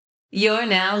You're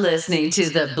now listening to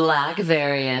the Black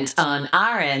Variant on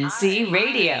RNC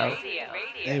Radio.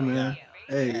 Hey man,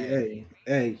 hey,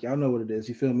 y'all know what it is.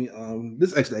 You feel me?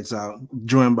 This is XX out,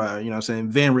 joined by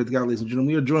Van Rith, ladies and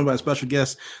gentlemen. We are joined by a special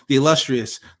guest, the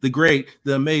illustrious, the great,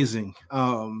 the amazing,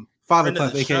 Father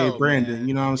Clef, aka Brandon. Man.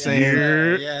 You know what I'm saying?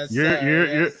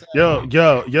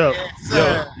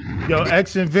 Yo,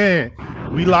 X and Van,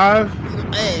 we live.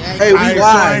 Hey, we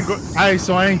live.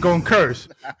 So I ain't gonna curse.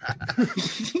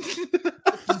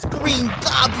 These green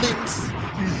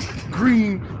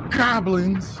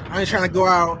goblins. I ain't trying to go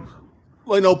out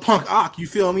like no punk ock. You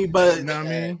feel me? But you know what I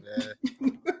mean?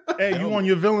 Hey, you on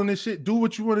your villain and shit? Do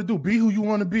what you want to do. Be who you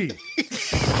want to be.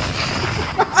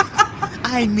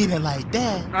 I ain't mean it like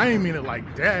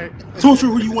that. Torture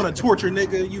who you want to torture,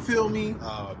 nigga. You feel me?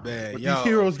 Oh man, these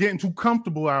heroes getting too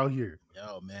comfortable out here.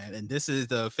 Yo, man, and this is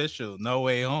the official No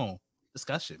Way Home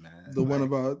discussion, man. The one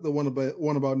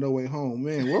about No Way Home,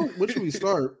 man. Where should we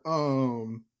start?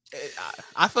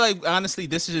 I feel like honestly,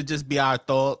 this should just be our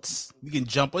thoughts. We can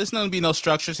jump. There's not gonna be no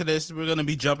structure to this. We're gonna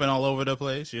be jumping all over the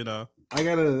place, you know. I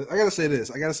gotta say this.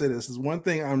 There's one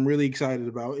thing I'm really excited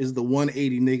about is the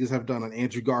 180 niggas have done on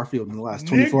Andrew Garfield in the last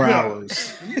 24 hours.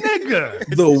 Nigga,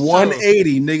 the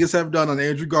 180 niggas have done on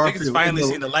Andrew Garfield. Niggas finally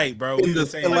seen the light, bro.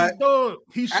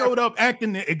 He showed up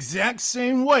acting the exact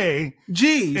same way.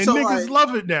 Gee, and so niggas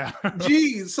love it now.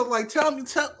 Gee, so tell me,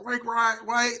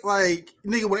 right, like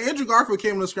nigga, when Andrew Garfield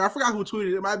came on the screen, I forgot who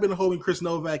tweeted it. It might have been homie Chris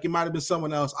Novak. It might have been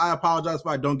someone else. I apologize if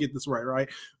I don't get this right?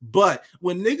 But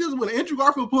when Andrew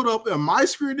Garfield put up in my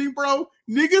screening, bro,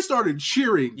 niggas started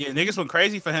cheering. Yeah, niggas went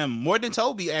crazy for him more than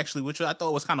Toby actually, which I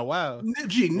thought was kind of wild.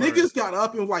 Gee, niggas got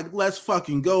up and like, let's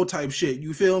fucking go type shit.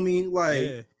 You feel me? Like,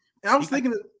 yeah. And I was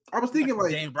thinking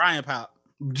like James Bryan pop.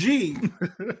 Gee,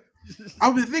 I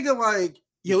was thinking like,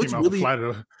 yo, it's really flight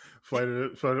of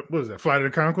what was that? Flight of the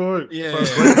Concorde? Yeah,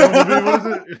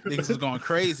 niggas was going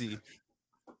crazy.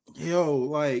 Yo,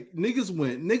 like niggas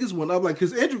went up like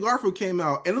because Andrew Garfield came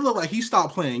out and it looked like he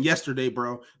stopped playing yesterday,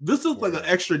 bro. This looks like an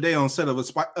extra day on set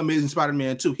of Amazing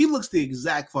Spider-Man 2. He looks the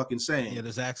exact fucking same. Yeah, the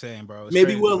exact same, bro. It's maybe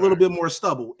crazy, with a little bit more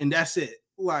stubble, and that's it.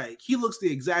 Like he looks the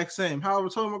exact same. However,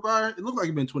 Tobey Maguire, it looked like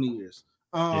it's been 20 years.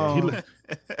 And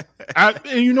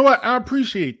you know what? I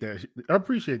appreciate that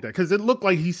because it looked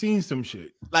like he's seen some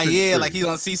shit. Like like he's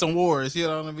gonna see some wars. You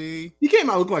know what I mean? He came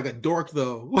out looking like a dork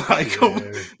though. Like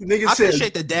nigga I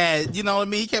appreciate the dad. You know what I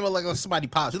mean? He came out like somebody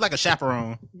pops. He's like a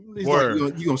chaperone. He's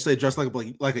like, you gonna stay dressed like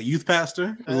a youth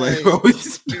pastor? Like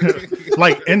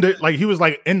he was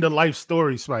like end of life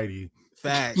story, Spidey.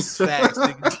 Facts. That's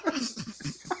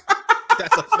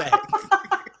a fact.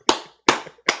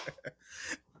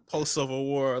 Post Civil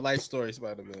War life story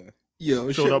Spider-Man. Yo,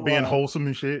 showed up being wholesome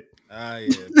and shit. Yeah.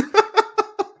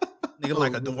 Nigga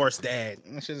like a divorced dad.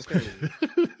 That shit is crazy.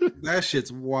 That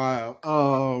shit's wild.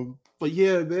 But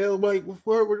yeah, man, like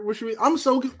what should we? I'm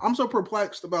so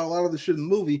perplexed about a lot of the shit in the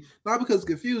movie. Not because it's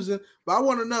confusing, but I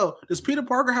want to know: does Peter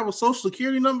Parker have a social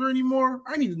security number anymore?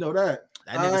 I need to know that.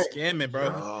 That nigga scamming, bro.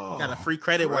 He got a free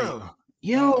credit wipe.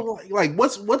 Yo, like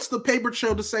what's the paper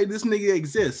trail to say this nigga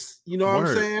exists? You know what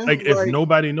I'm saying? Like if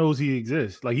nobody knows he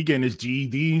exists, like he getting his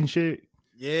GED and shit.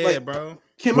 Yeah, bro.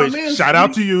 Shout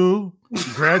out to you,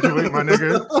 graduate, my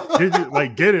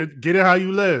nigga. Get it how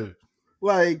you live.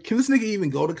 Like, can this nigga even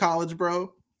go to college,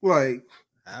 bro? Like,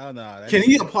 I don't know. Can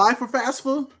he apply for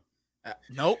FAFSA?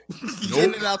 Nope.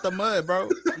 Getting it out the mud, bro.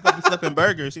 He's gonna be flipping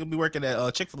burgers. He's gonna be working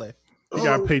at Chick-fil-A. You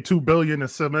gotta pay $2 billion a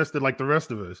semester like the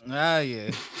rest of us.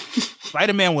 Yeah.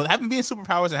 Spider-Man having being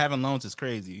superpowers and having loans is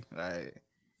crazy. Right?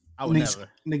 I would never.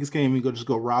 Niggas can't even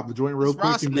go rob the joint real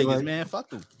quick. Some niggas, man. Fuck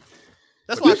them.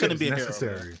 That's why I couldn't be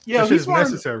necessary. A hero. Yeah, he's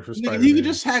necessary for Spider-Man. You can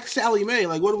just hack Sally Mae.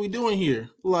 Like, what are we doing here?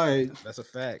 Like, that's a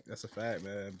fact,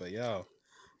 man. But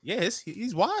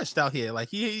he's washed out here. Like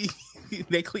he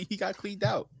got cleaned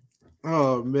out.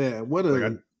 Oh man,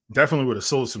 I definitely would have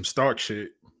sold some Stark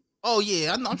shit. Oh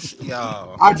yeah,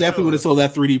 I definitely would have sold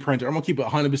that 3D printer. I'm gonna keep it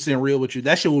 100% real with you.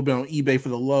 That shit would have been on eBay for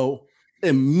the low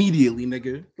immediately,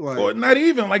 nigga. Like, or not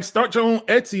even like start your own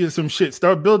Etsy or some shit.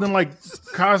 Start building like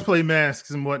cosplay masks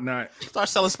and whatnot. Start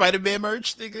selling Spider-Man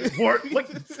merch, nigga. Or like,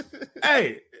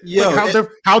 hey, yo,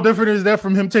 how different is that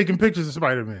from him taking pictures of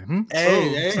Spider-Man?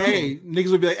 Hey,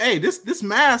 niggas would be like, hey, this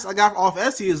mask I got off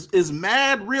Etsy is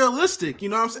mad realistic. You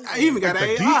know what I'm saying? I even got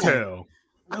AI. Detail.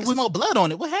 I can smell blood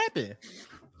on it. What happened?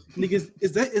 Niggas,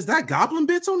 is that goblin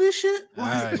bits on this shit?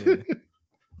 Yeah.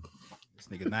 This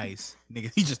nigga nice.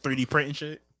 Nigga, he just 3D printing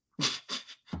shit.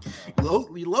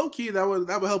 Low key, that would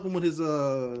help him with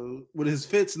his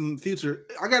fits in the future.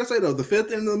 I gotta say though, the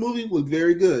fifth end of the movie looked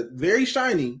very good, very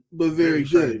shiny, but very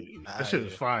good. That shit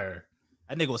is fire.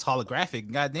 That nigga was holographic.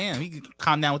 Goddamn, he could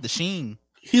calm down with the sheen.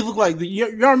 He looked like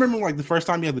y'all remember like the first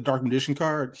time he had the Dark Magician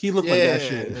card? He looked like that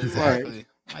shit. Exactly.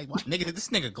 Like what, nigga? This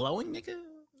nigga glowing, nigga?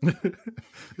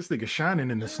 This nigga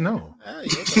shining in the snow. Hey,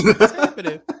 what's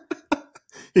happening?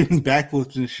 Hitting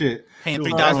backflips and shit. Paying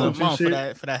 $3,000 a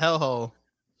month for that hellhole.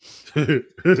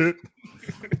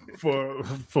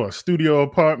 for a studio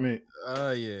apartment.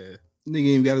 Oh yeah. Nigga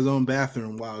even got his own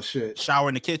bathroom. Wild shit. Shower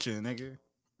in the kitchen, nigga.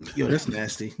 Yo, that's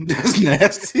nasty. That's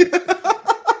nasty.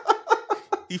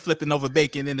 He flipping over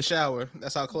bacon in the shower.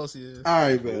 That's how close he is. All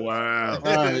right, man. Wow.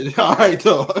 All right,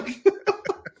 dog.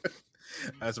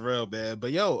 That's real, man.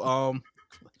 But yo,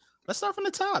 let's start from the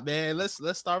top, man. Let's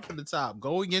start from the top.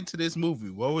 Going into this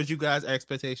movie, what was you guys'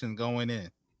 expectations going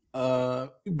in?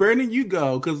 Brandon, you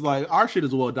go, because like our shit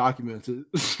is well documented.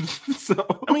 So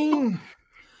I mean,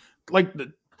 like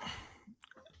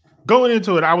going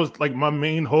into it, I was like, my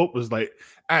main hope was like,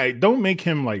 all right, don't make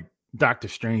him like Doctor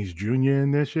Strange Jr.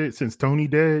 in this shit since Tony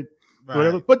dead,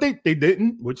 whatever. But they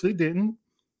didn't, which they didn't,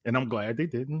 and I'm glad they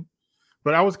didn't.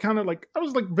 But I was kind of like, I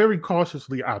was like very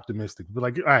cautiously optimistic. But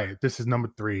like, all right, this is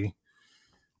number 3.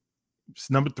 It's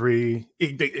number 3.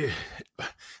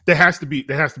 There has to be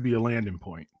a landing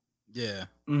point. Yeah.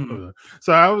 mm-hmm.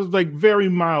 So I was like very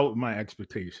mild with my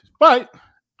expectations, but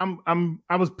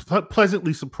I was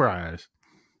pleasantly surprised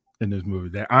in this movie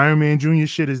that Iron Man Jr.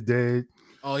 shit is dead.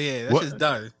 Oh yeah, that's just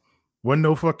done. Wasn't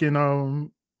no fucking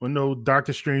wasn't no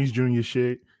Doctor Strange Jr.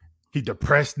 shit. He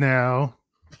depressed now.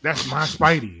 That's my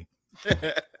Spidey.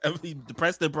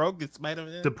 Depressed and broke. It's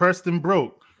Spider-Man. Depressed and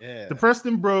broke. Yeah. Depressed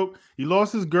and broke. He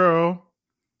lost his girl.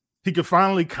 He could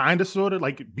finally kind of sort of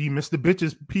like be Mr.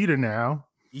 Bitches Peter now.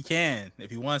 He can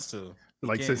if he wants to.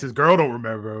 Like since his girl don't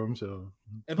remember him, so.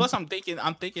 And plus, I'm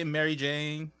thinking Mary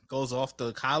Jane goes off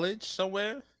to college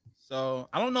somewhere. So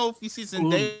I don't know if you see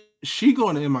Zendaya. She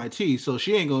going to MIT, so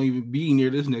she ain't gonna even be near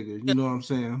this nigga. You know what I'm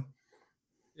saying?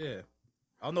 Yeah.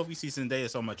 I don't know if you see Zendaya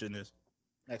so much in this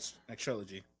next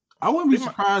trilogy. I wouldn't be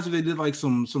surprised if they did like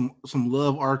some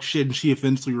love arc shit and she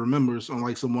eventually remembers on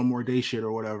like some One More Day shit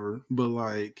or whatever. But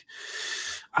like,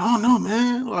 I don't know,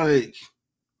 man. Like,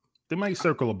 they might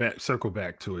circle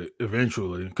back to it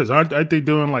eventually because aren't they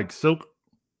doing like Silk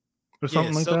or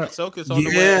something like that? Silk is on the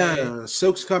way.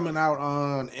 Silk's coming out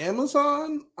on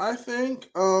Amazon, I think.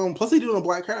 Plus they doing a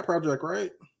Black Cat project,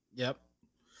 right? Yep.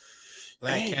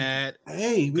 Black Cat.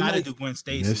 Hey, we gotta might do Gwen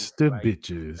Stacy. Mr. Like,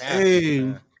 Bitches.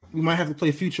 Hey, we might have to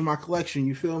play Future My Collection.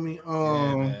 You feel me?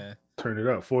 Turn it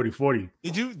up, 40-40.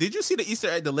 Did you see the Easter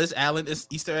egg, the Liz Allen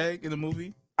Easter egg in the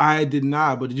movie? I did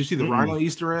not, but did you see the Rhino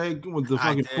Easter egg with the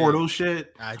fucking portal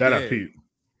shit? I peeped.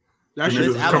 That shit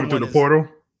was coming through the portal.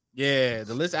 Yeah,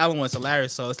 the Liz Allen one's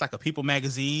hilarious. So it's like a People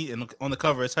magazine, and on the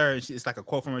cover it's her. And it's like a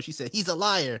quote from her. She said, "He's a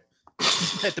liar."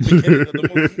 At the beginning of the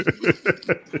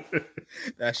movie.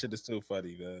 That shit is too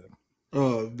funny, man.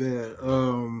 Oh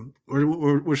man,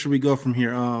 where should we go from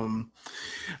here? I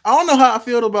don't know how I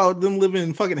feel about them living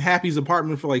in fucking Happy's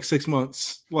apartment for like 6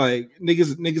 months. Like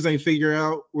niggas ain't figure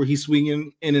out where he's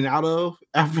swinging in and out of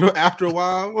after a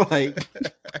while. Like,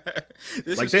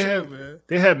 like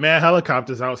they had mad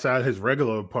helicopters outside his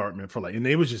regular apartment for like, and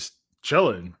they was just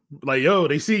chilling. Like, yo,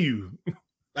 they see you.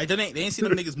 Like they ain't see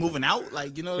them niggas moving out.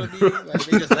 Like, you know what I mean? Like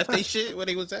they just left their shit where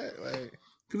they was at. Like.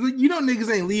 Cause you know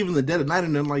niggas ain't leaving the dead of night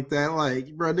and nothing like that.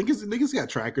 Like, bro, niggas got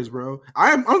trackers, bro.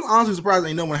 I'm honestly surprised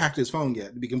ain't no one hacked his phone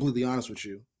yet. To be completely honest with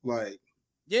you, like,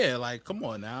 yeah, like come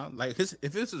on now, like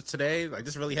if this was today, like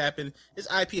this really happened, his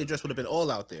IP address would have been all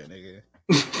out there, nigga.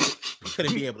 He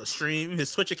couldn't be able to stream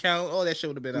his Twitch account, all that shit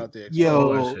would have been out there.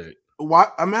 Yo,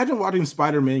 imagine watching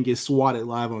Spider-Man get swatted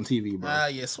live on TV, bro.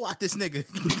 Yeah, swat this nigga.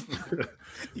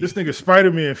 This nigga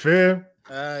Spider-Man, fam.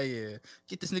 Yeah.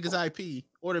 Get this nigga's IP.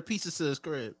 Order pizzas to his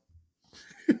crib.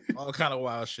 All kind of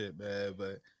wild shit, man.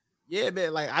 But yeah,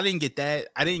 man, like I didn't get that.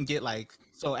 I didn't get like,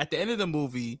 so at the end of the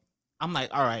movie, I'm like,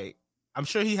 all right, I'm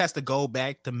sure he has to go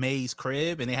back to May's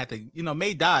crib and they had to,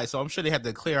 May died, so I'm sure they had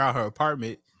to clear out her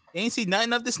apartment. They ain't see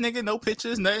nothing of this nigga, no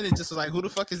pictures, nothing. It just was like, who the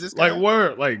fuck is this guy? Like,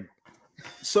 word, like.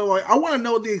 So like, I want to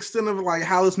know the extent of like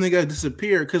how this nigga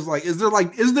disappeared. Cause like, is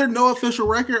there no official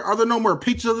record? Are there no more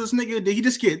pictures of this nigga? Did he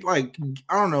just get like,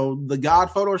 I don't know, the God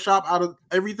Photoshop out of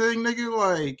everything, nigga?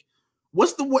 Like,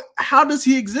 how does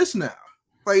he exist now?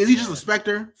 Like, is he just a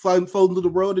specter floating through the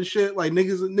world and shit? Like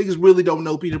niggas really don't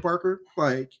know Peter Parker.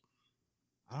 Like,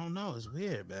 I don't know. It's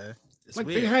weird, man. It's like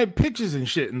weird. They had pictures and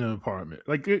shit in the apartment.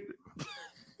 Like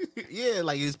yeah,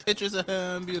 like his pictures of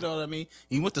him, you know what I mean?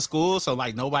 He went to school, so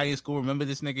like nobody in school remember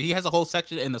this nigga. He has a whole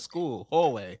section in the school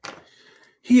hallway.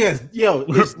 He has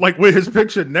like with his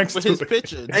picture next with to his it.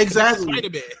 picture. Exactly.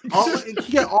 Spider-Man.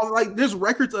 He got all like there's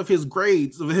records of his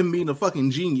grades of him being a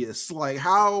fucking genius. Like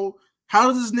how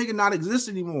does this nigga not exist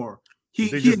anymore?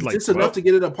 He exists enough to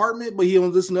get an apartment, but he don't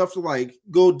exist enough to like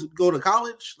go to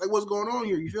college. Like what's going on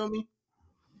here? You feel me?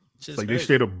 It's like they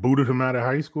straight up booted him out of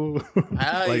high school.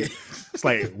 Like it's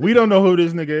like we don't know who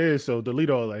this nigga is, so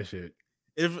delete all that shit.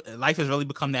 If life has really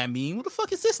become that meme, what the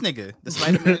fuck is this nigga? The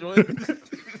Spider-Man.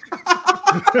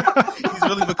 He's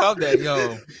really become that,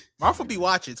 yo. Marvel be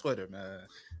watching Twitter, man.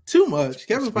 Too much.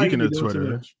 Kevin Speaking Feige of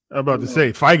Twitter, I'm about to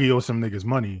say Feige owes some niggas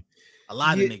money. A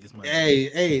lot of niggas money.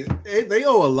 Hey, they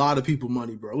owe a lot of people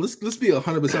money, bro. Let's be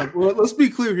 100%. Let's be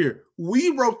clear here. We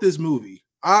wrote this movie.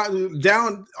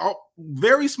 Down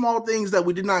very small things that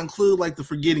we did not include, like the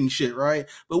forgetting shit, right?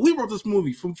 But we wrote this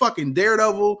movie from fucking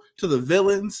Daredevil to the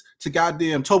villains to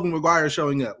goddamn Tobey Maguire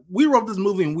showing up. We wrote this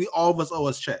movie, and all of us owe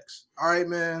us checks. All right,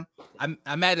 man. I'm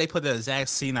mad they put the exact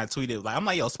scene I tweeted. Like I'm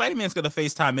like, yo, Spider-Man's gonna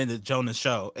FaceTime into Jonah's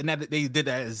show, and that they did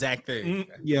that exact thing.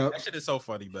 Yeah, that shit is so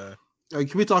funny, man.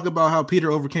 Like, can we talk about how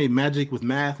Peter overcame magic with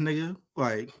math, nigga?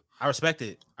 Like, I respect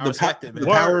it. The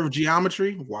power of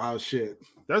geometry. Wow, shit.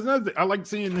 That's nothing. I like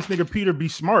seeing this nigga Peter be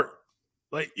smart.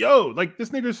 Like, yo, like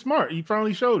this nigga's smart. He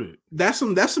finally showed it. That's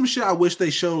some shit I wish they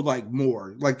showed like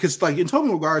more. Like, cause like in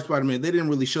Tobey Maguire Spider-Man, they didn't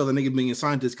really show the nigga being a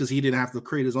scientist because he didn't have to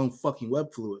create his own fucking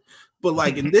web fluid. But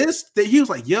like in this, he was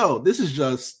like, yo, this is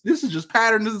just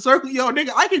patterns in the circle. Yo,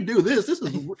 nigga, I can do this. This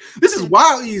is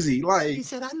wild easy. Like he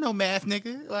said, I know math,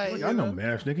 nigga. Like I know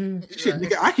math, nigga. Shit,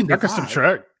 nigga, I can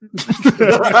subtract.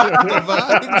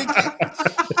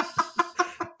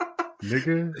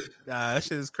 Nigga. Nah, that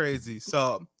shit is crazy.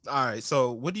 So, all right.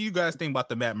 So, what do you guys think about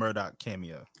the Matt Murdock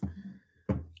cameo?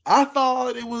 I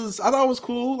thought it was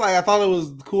cool. Like, I thought it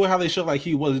was cool how they showed like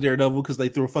he was Daredevil because they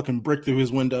threw a fucking brick through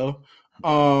his window.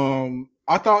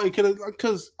 I thought it could have,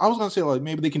 because I was gonna say like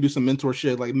maybe they can do some mentor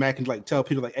shit. Like Matt can like tell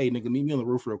Peter like, "Hey, nigga, meet me on the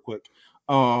roof real quick."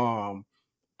 But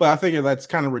I figure that's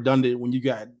kind of redundant when you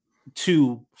got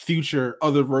two future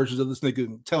other versions of this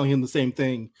nigga telling him the same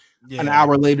thing an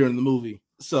hour later in the movie.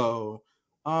 So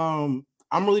I'm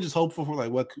really just hopeful for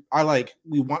like what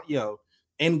we want,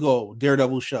 end goal,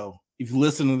 Daredevil show. If you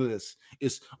listen to this,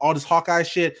 it's all this Hawkeye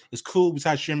shit is cool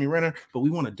besides Jeremy Renner, but we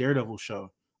want a Daredevil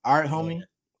show. All right, homie.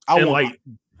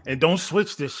 And don't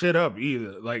switch this shit up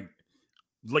either. Like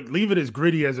leave it as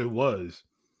gritty as it was.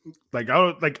 Like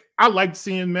I liked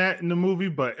seeing Matt in the movie,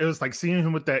 but it was like seeing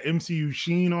him with that MCU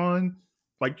sheen on.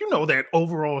 Like, that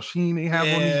overall sheen they have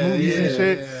on these movies and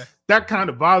shit. Yeah. That kind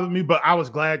of bothered me, but I was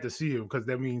glad to see him because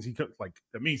that means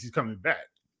he's coming back.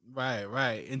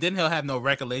 Right. And then he'll have no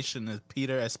recollection of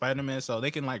Peter as Spider-Man, so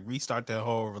they can like restart their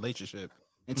whole relationship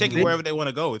and take it wherever they want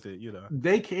to go with it.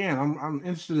 They can. I'm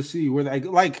interested to see where they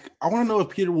like. I want to know if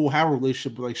Peter will have a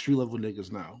relationship with like street level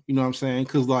niggas now. You know what I'm saying?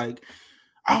 Because like,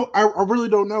 I really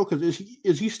don't know. Because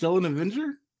is he still an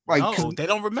Avenger? Like, no, they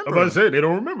don't remember. I was about to say they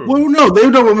don't remember. Well, no, they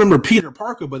don't remember Peter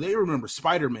Parker, but they remember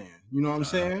Spider-Man. You know what I'm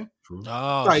saying? True.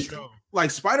 Oh,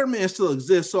 like Spider-Man still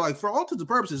exists. So, like, for all intents and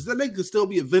purposes, then they could still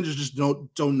be Avengers. Just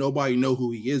don't nobody know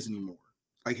who he is anymore.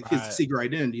 Like his secret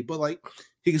identity, but like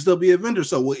he can still be Avenger.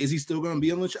 So, is he still going to be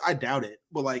in the? I doubt it.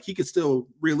 But like, he could still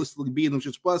realistically be in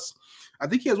the. Plus, I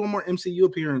think he has one more MCU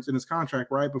appearance in his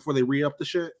contract, right? Before they re-up the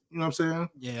shit. You know what I'm saying?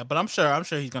 Yeah, but I'm sure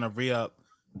he's going to re-up.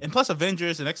 And plus,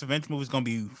 Avengers, the next Avengers movie is gonna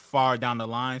be far down the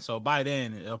line, so by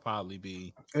then it'll probably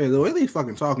be. Hey, the way they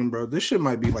fucking talking, bro, this shit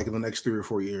might be like in the next 3 or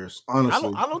 4 years.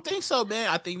 Honestly, I don't think so, man.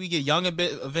 I think we get young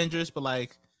Avengers, but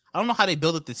like, I don't know how they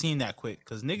build up the team that quick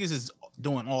because niggas is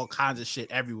doing all kinds of shit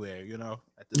everywhere, I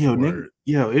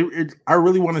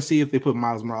really want to see if they put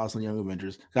Miles Morales in Young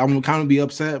Avengers. I'm gonna kind of be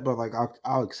upset, but like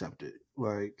I'll accept it.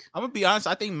 Like, I'm gonna be honest,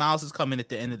 I think Miles is coming at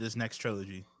the end of this next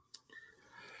trilogy.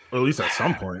 Or at least at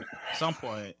some point.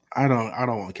 I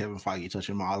don't want Kevin Feige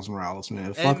touching Miles Morales,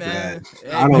 man. Hey, Fuck man. that.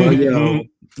 Hey, I don't.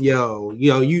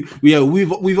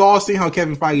 We've all seen how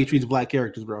Kevin Feige treats black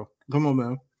characters, bro. Come on,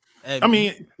 man. Hey, I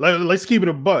mean, let's keep it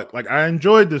a buck. Like, I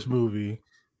enjoyed this movie,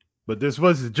 but this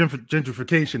was the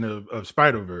gentrification of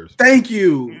Spider-Verse. Thank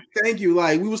you.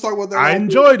 Like, we was talking about that. I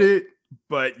enjoyed it,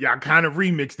 but y'all kind of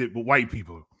remixed it with white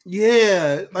people.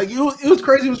 Yeah, like it was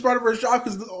crazy when Spider-Verse dropped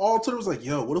because all Twitter was like,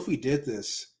 "Yo, what if we did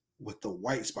this with the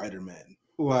white Spider-Man?"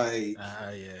 Like,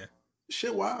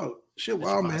 shit, wild,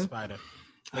 man. Spider.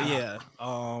 But damn,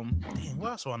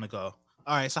 where else I want to go?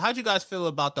 All right, so how'd you guys feel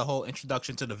about the whole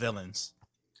introduction to the villains?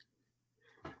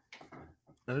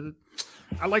 I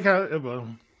like how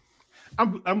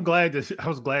I'm glad I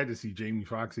was glad to see Jamie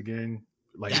Foxx again.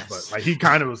 Like, but like he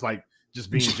kind of was like just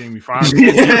being Jamie Foxx.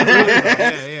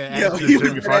 yeah. Yo, Just he was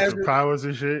Jamie Foxx badass. with powers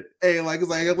and shit. Hey, like it's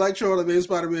like Electro on the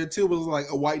Spider-Man 2 was like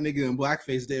a white nigga in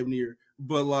blackface damn near.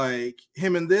 But like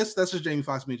him and this, that's just Jamie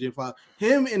Foxx being Jamie Foxx.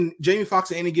 Him and Jamie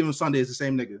Foxx on Any Given Sunday is the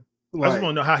same nigga. I Like, just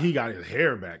want to know how he got his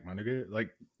hair back, my nigga. Like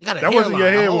You got a that wasn't your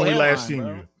hairline, a hair whole when we hairline, last seen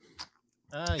bro.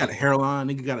 you. got a hairline,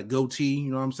 nigga got a goatee,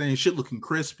 you know what I'm saying? Shit looking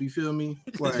crisp, you feel me?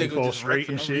 Like, Nigga fall just straight ripped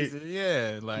and for no shit. reason.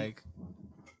 Yeah, like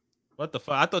what the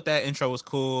fuck? I thought that intro was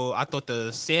cool. I thought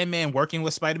the Sandman working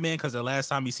with Spider-Man because the last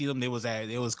time you see them, it was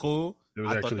cool. It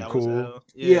was I thought actually that cool.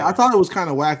 yeah, I thought it was kind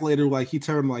of whack later. Like he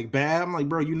turned like bad. I'm like,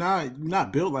 bro, you're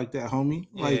not built like that, homie.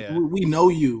 Like Yeah. we know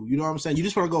you. You know what I'm saying? You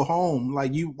just want to go home.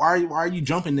 Like why are you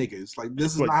jumping niggas? Like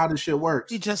this is But- not how this shit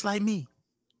works. He just like me.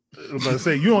 I was about to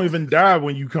say you don't even die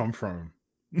when you come from.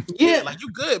 Yeah, like you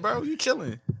good, bro. You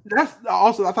chilling. That's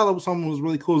also I thought that was something was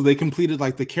really cool. Is they completed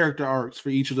like the character arcs for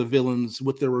each of the villains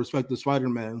with their respective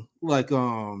Spider-Man. Like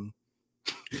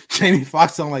Jamie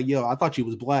Foxx, I'm like, yo, I thought you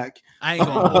was black. I ain't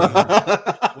gonna hold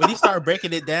you. When he started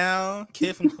breaking it down,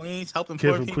 kid from Queens helping Kid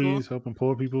poor from people. Queens helping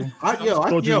poor people. I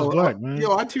thought you was black, man.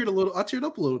 I teared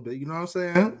up a little bit. You know what I'm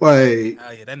saying? Like,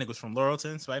 Oh yeah, that nigga was from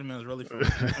Laurelton. Spider-Man was really from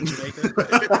Jamaica.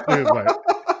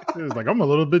 It was like I'm a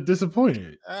little bit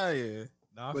disappointed. Oh yeah,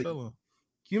 no, I Like, feel him. can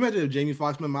you imagine if Jamie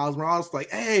Foxx met Miles Morales? Like,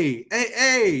 hey,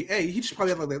 he just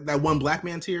probably had like that one black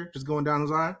man tear just going down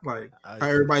his eye. Like Oh, how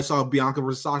yeah. everybody saw Bianca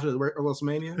versus Sasha at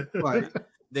WrestleMania. Like,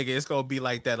 Nigga, it's gonna be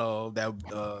like that.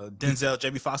 Denzel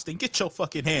Jamie Foxx thing. Get your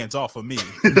fucking hands off of me.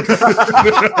 That's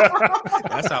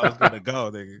how it's gonna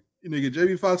go, nigga. nigga,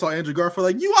 Jamie Foxx saw Andrew Garfield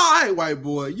like, you all right, white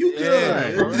boy, you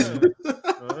Yeah, good.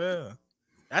 For real.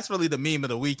 That's really the meme of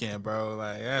the weekend, bro.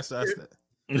 Like that's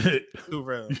too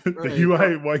real. You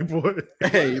ain't white boy.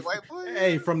 Hey, White boy.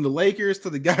 hey, from the Lakers to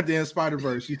the goddamn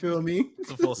Spider-Verse, you feel me?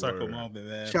 It's a full circle Word. moment,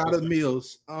 man. Shout Full out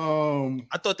Meals.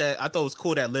 I thought it was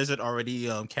cool that Lizard already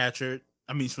captured.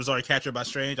 I mean, she was already captured by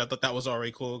Strange. I thought that was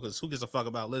already cool because who gives a fuck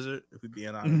about Lizard? If we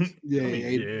being honest, Yeah, I mean,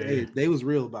 hey, they was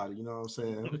real about it. You know what I'm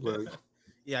saying? Like,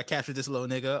 yeah, I captured this little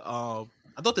nigga.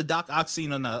 I thought the Doc Ock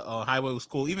scene on the highway was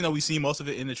cool, even though we seen most of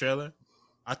it in the trailer.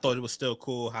 I thought it was still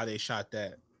cool how they shot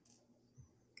that.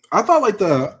 I thought like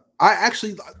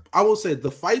I will say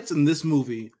the fights in this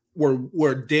movie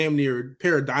were damn near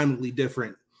paradigmically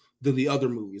different than the other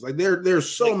movies. Like they're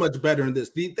so much better in this.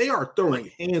 They are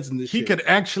throwing hands in this. He shit. could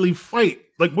actually fight.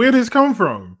 Like, where did this come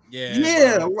from?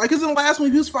 Yeah, bro. like because in the last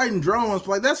movie he was fighting drones, but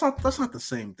like that's not the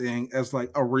same thing as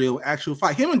like a real actual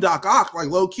fight. Him and Doc Ock, like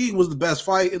low key, was the best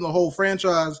fight in the whole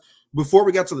franchise before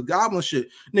we got to the Goblin shit.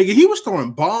 Nigga, he was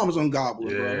throwing bombs on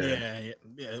Goblin, bro. Yeah.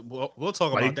 We'll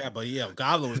talk about that, but yeah,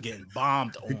 Goblin was getting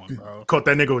bombed on, bro. Caught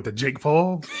that nigga with the Jake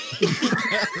Paul.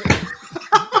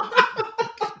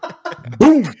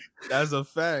 Boom. That's a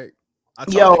fact. I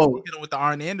Yo. told you hit him with the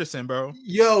Arn Anderson, bro.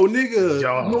 Yo, nigga.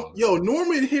 Yo.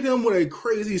 Norman hit him with a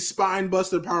crazy spine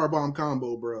buster powerbomb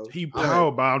combo, bro. He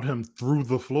powerbombed him through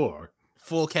the floor.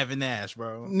 Full Kevin Nash,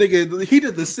 bro. Nigga, he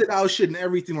did the sit out shit and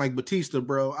everything like Batista,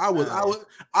 bro.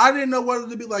 I didn't know whether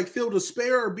to be like feel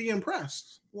despair or be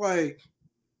impressed. Like,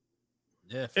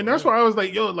 Yeah, And that's why I was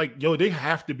like, yo, they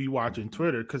have to be watching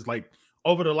Twitter because like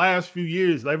over the last few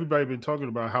years, everybody been talking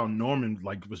about how Norman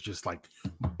like was just like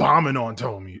bombing on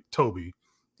Toby,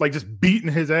 like just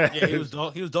beating his ass. Yeah, he was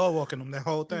dog walking him that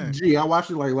whole thing. gee, I watched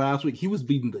it like last week. He was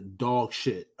beating the dog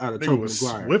shit out of Nigga Tobey was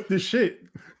Maguire. swift as shit.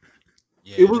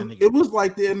 Yeah, It was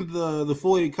like the end of the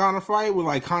Floyd Connor fight where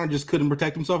like Connor just couldn't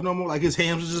protect himself no more. Like his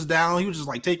hands was just down. He was just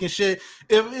like taking shit.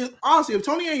 Honestly, if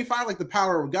Tony ain't fight like the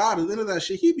power of God at the end of that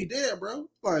shit, he'd be dead, bro.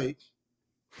 Like,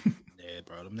 yeah,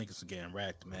 bro, them niggas are getting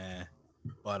wrecked, man.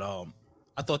 But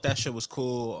I thought that shit was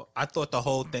cool. I thought the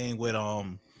whole thing with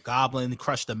Goblin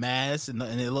crushed the mask and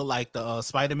it looked like the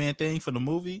Spider-Man thing for the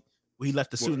movie where he left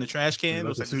the suit in the trash can. It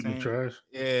was The like suit in the same- trash.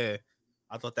 Yeah,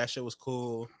 I thought that shit was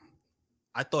cool.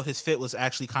 I thought his fit was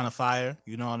actually kind of fire.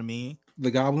 You know what I mean? the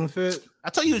Goblin fit. I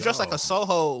told you he was dressed like a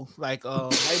Soho, like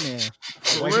white man.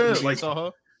 For White real, people being like-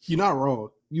 Soho. You're not wrong.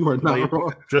 You are not Like-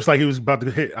 wrong. Just like he was about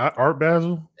to hit Art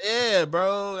Basel. Yeah,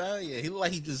 bro. Yeah, he looked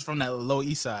like he just from that Low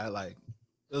East Side. Like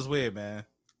it was weird, man.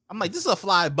 I'm like, this is a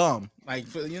fly bum.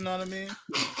 Like, you know what I mean?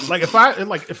 Like if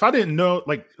I didn't know,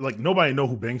 like nobody know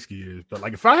who Banksy is, but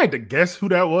like if I had to guess who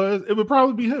that was, it would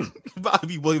probably be him.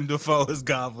 Bobby William Dafoe is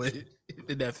Goblin.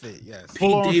 Did that fit? Yes.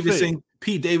 Full on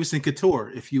Pete Davidson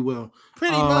Couture, if you will.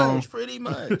 Pretty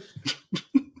much.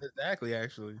 Exactly,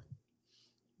 actually.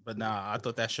 But nah, I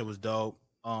thought that shit was dope.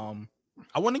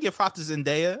 I want to give props to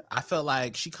Zendaya. I felt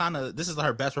like this is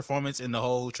her best performance in the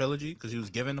whole trilogy because she was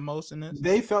given the most in this.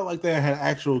 They felt like they had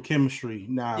actual chemistry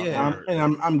now. Yeah.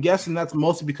 I'm guessing that's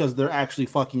mostly because they're actually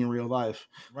fucking in real life.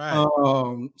 Right.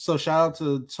 So shout out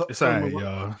to it's all right,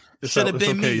 y'all. Should have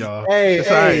been okay, me. y'all. Hey, It's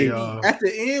all right, y'all. at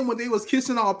the end when they was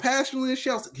kissing all passionately and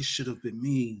shit, I was like, it should have been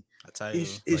me. I tell you,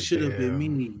 It should have been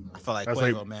damn. me. I feel like That's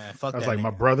Quavo, like- man. Fuck I was that. like,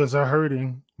 my nigga. brothers are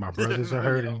hurting. My brothers are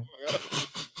hurting.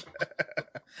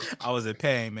 I was in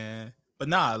pain, man. But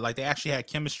nah, like they actually had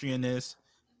chemistry in this.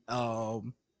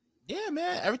 Yeah,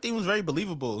 man, everything was very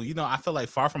believable. You know, I feel like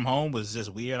Far From Home was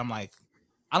just weird. I'm like,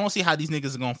 I don't see how these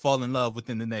niggas are gonna fall in love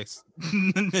within the next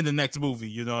in the next movie.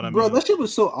 You know what I mean? Bro, that shit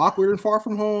was so awkward and Far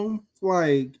From Home.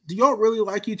 Like, do y'all really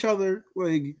like each other?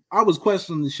 Like, I was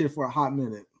questioning this shit for a hot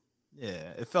minute.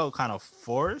 Yeah, it felt kind of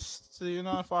forced, you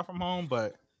know, Far From Home,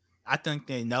 but I think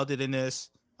they nailed it in this.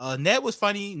 Ned was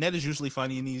funny. Ned is usually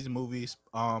funny in these movies.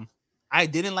 I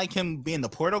didn't like him being the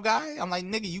portal guy. I'm like,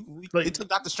 nigga, they took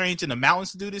Doctor Strange in the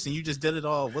mountains to do this, and you just did it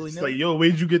all willy It's nilly. like, yo,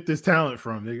 where'd you get this talent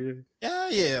from, nigga?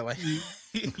 Yeah, like he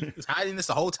was hiding this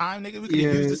the whole time, nigga. We could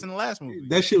have used this in the last movie.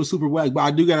 That shit was super whack. But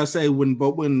I do gotta say, when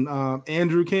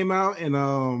Andrew came out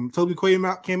and Toby came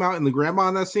out and the grandma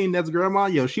in that scene, Ned's grandma,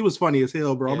 yo, she was funny as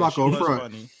hell, bro. Yeah, I'm not she going was front.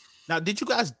 funny. Now, did you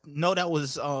guys know that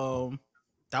was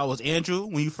Andrew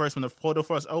when the portal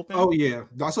first opened? Oh yeah,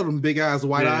 I saw them big ass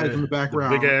white eyes in the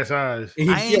background. Big ass eyes. And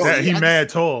He mad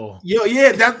tall. he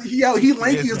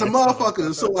lanky as a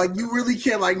motherfucker. So like, you really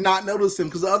can't like not notice him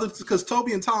because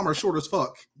Toby and Tom are short as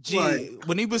fuck. Gee, Like,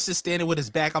 when he was just standing with his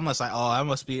back, I'm just like, oh, that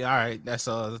must be all right. That's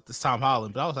Tom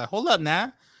Holland. But I was like, hold up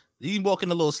now. He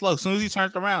walking a little slow. As soon as he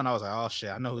turned around, I was like, oh shit,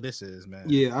 I know who this is, man.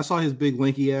 yeah, I saw his big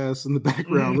lanky ass in the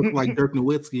background, looking like Dirk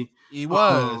Nowitzki. He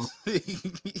was.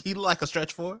 He looked like a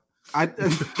stretch four. I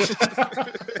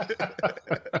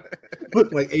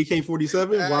look like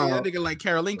AK-47. Wow, That nigga like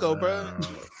Karolinko, bro.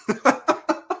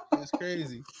 That's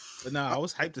crazy. But no, I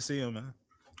was hyped to see him, man.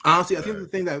 Honestly, I think the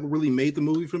thing that really made the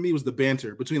movie for me was the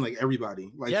banter between like everybody,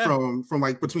 like from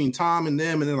like between Tom and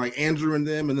them, and then like Andrew and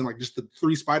them, and then like just the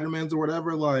three Spider-Mans or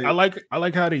whatever. Like, I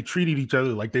like how they treated each other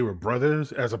like they were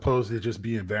brothers as opposed to just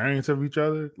being variants of each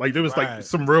other. Like there was like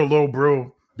some real low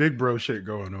bro, big bro shit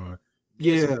going on.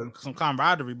 Yeah, some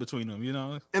camaraderie between them, you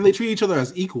know. And they treat each other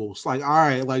as equals. Like, all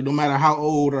right, like no matter how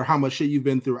old or how much shit you've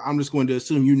been through, I'm just going to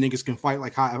assume you niggas can fight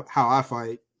like how I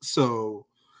fight. So,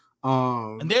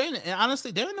 and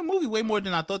honestly, they're in the movie way more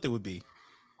than I thought they would be.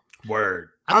 Word.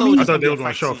 I thought they were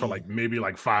going to show up for like maybe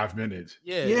like 5 minutes.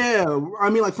 Yeah. I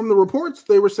mean, like from the reports,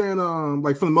 they were saying,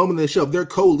 like from the moment they show up, they're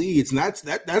co-leads, and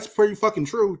that's pretty fucking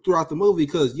true throughout the movie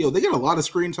because they get a lot of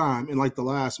screen time in like the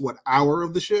last hour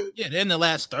of the shit. Yeah, then the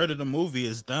last third of the movie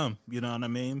is them. You know what I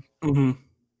mean?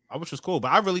 Mm-hmm. Which was cool,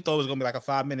 but I really thought it was gonna be like a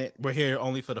 5 minute. We're here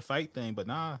only for the fight thing, but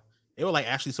nah, they were like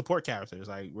actually support characters,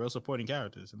 like real supporting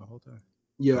characters in the whole thing.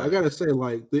 Yeah, I gotta say,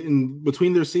 like in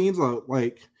between their scenes,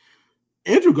 like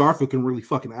Andrew Garfield can really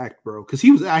fucking act, bro, because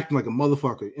he was acting like a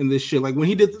motherfucker in this shit. Like when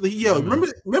he did,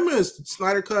 remember his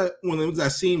Snyder cut when there was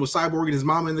that scene with Cyborg and his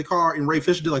mama in the car, and Ray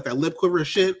Fisher did like that lip quiver and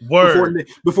shit before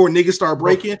niggas start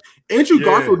breaking. Andrew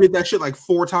Garfield did that shit like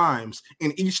 4 times,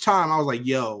 and each time I was like,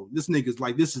 "Yo, this nigga's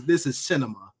like this is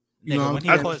cinema." You know, when he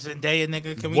calls Zendaya,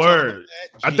 nigga, can we Word.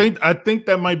 talk about that? I think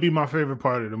that might be my favorite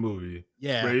part of the movie.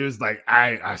 Yeah, where it was like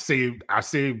I saved.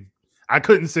 I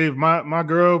couldn't save my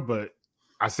girl, but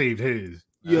I saved his.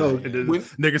 Yo, and then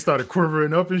niggas started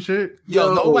quivering up and shit.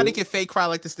 Yo, nobody can fake cry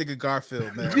like this nigga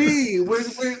Garfield, man. Gee, when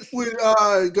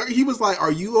he was like,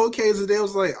 "Are you okay?" Zendaya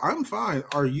was like, "I'm fine.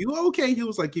 Are you okay?" He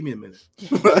was like, "Give me a minute.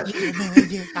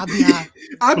 Yeah, I'll be all right.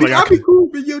 I'll be cool,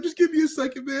 but yo, just give me a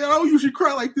second, man. I don't usually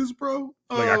cry like this, bro."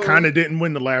 Like I kind of didn't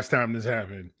win the last time this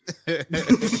happened.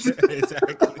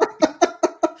 Exactly.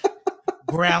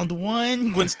 Round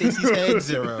 1, Gwen Stacy's head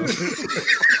 0.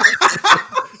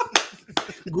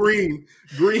 Green.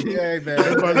 Yeah, man.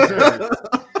 I was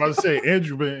about to say,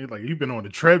 Andrew, you've been on the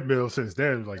treadmill since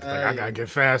then. Like I gotta get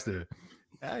faster.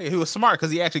 He was smart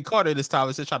because he actually caught her this time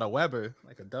instead of trying to web her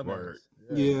like a dumbass.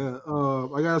 Yeah,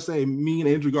 I gotta say, me and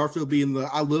Andrew Garfield being the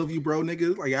 "I love you, bro"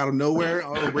 nigga, like out of nowhere,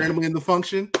 randomly in the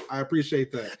function. I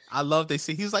appreciate that. I love they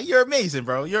see. He's like, "You're amazing,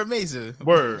 bro. You're amazing.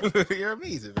 Word. You're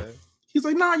amazing, man." He's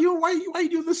like, "Nah, why you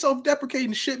doing this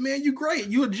self-deprecating shit, man? You great.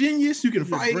 You a genius. You can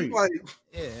fight." Like,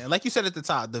 yeah, like you said at the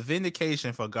top, the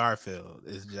vindication for Garfield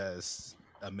is just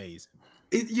amazing.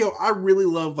 I really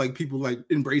love like people like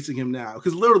embracing him now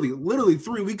because literally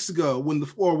 3 weeks ago when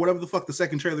whatever the fuck the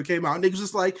second trailer came out, niggas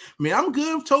just like, "Man, I'm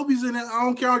good if Toby's in it. I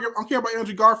don't care about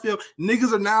Andrew Garfield."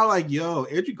 Niggas are now like, "Yo,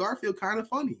 Andrew Garfield kind of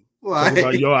funny."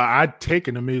 Like, yo, I'd take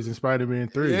an Amazing Spider-Man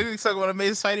 3. Yeah, he's talking about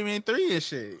Amazing Spider-Man 3 and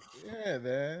shit. Yeah,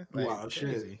 man. Like, Wow, shit.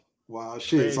 crazy. Wow,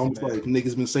 shit. It's Crazy, almost man. like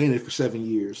niggas been saying it for 7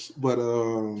 years. But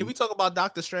Can we talk about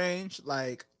Doctor Strange?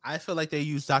 Like, I feel like they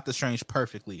used Doctor Strange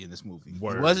perfectly in this movie.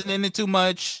 Word. He wasn't in it too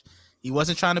much. He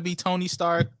wasn't trying to be Tony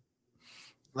Stark.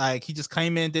 Like, he just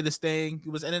came in, did his thing. He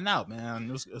was in and out, man.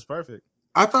 It was perfect.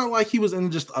 I thought like he was in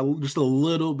just a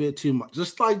little bit too much,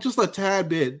 just a tad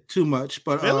bit too much.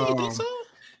 But Really, you think so?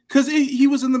 Because he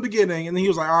was in the beginning, and then he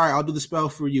was like, "All right, I'll do the spell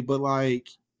for you," but like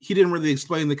he didn't really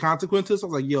explain the consequences. I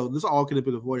was like, "Yo, this all could have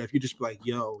been avoided if you just be like,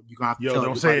 yo, you gonna have to tell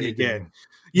don't say everybody anything. again."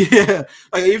 Yeah,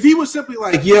 like if he was simply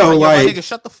like, "Yo, my like nigga,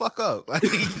 shut the fuck up." Like,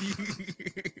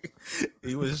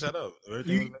 he was shut up.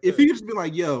 if he just been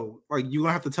like, "Yo, like you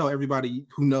gonna have to tell everybody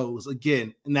who knows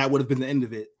again," and that would have been the end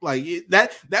of it. Like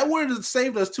that would have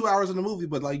saved us 2 hours in the movie,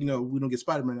 but like we don't get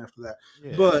Spider-Man after that.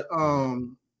 Yeah. But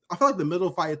I feel like the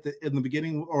middle fight in the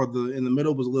beginning or in the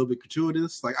middle was a little bit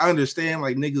gratuitous. Like I understand,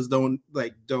 like niggas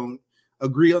don't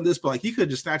agree on this, but like he could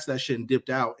just snatch that shit and dipped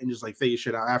out and just like figure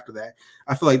shit out after that.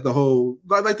 I feel like the whole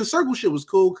like the circle shit was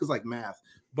cool because like math,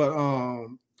 but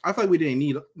I feel like we didn't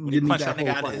need punch that that nigga whole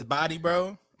out of fight. his body,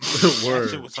 bro. Word. That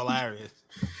shit was hilarious.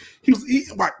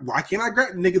 Why can't I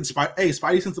grab nigga?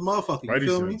 Spidey sense a motherfucker. You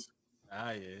feel me?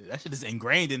 Ah, yeah, that shit is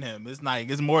ingrained in him. It's like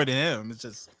it's more than him. It's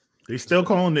just They still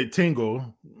calling it Tingle,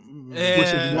 Which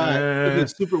is whack.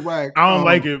 It's super whack. I don't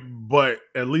like it, but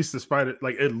at least the spider,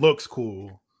 like it looks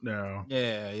cool now.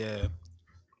 yeah.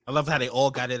 I love how they all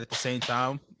got it at the same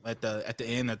time at the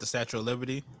end at the Statue of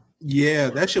Liberty. Yeah,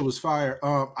 that shit was fire.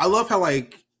 I love how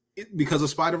because of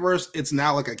Spider-Verse, it's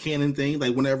now like a canon thing.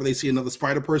 Like whenever they see another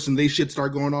Spider person, they shit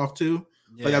start going off too.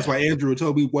 Yeah. Like that's why Andrew and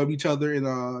Toby web each other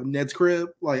in Ned's crib.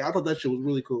 Like I thought that shit was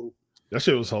really cool. That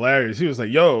shit was hilarious. He was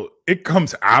like, "Yo, it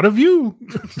comes out of you."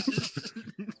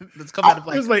 It's coming out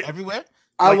of It's like- everywhere.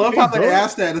 I Like, love hey, how they bro.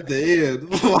 asked that at the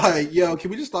end. Like, yo,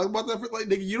 can we just talk about that for like,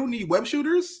 nigga? You don't need web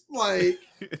shooters. Like,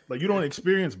 Like you don't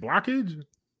experience blockage.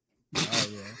 Oh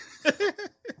yeah.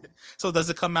 So does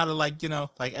it come out of like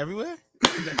everywhere?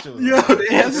 That shit was- yo, they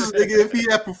asked this nigga if he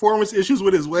had performance issues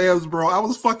with his webs, bro. I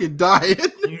was fucking dying.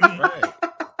 Right.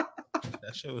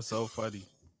 That shit was so funny.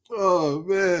 Oh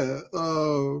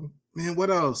man, what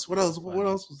else? What else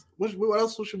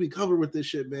should we cover with this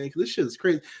shit, man? Because this shit is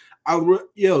crazy.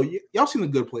 Y'all seen The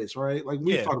Good Place, right? Like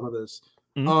we've Yeah. talked about this.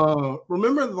 Mhm.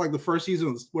 Remember like the first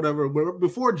season, whatever,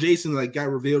 before Jason like got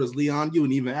revealed as Leon Yu,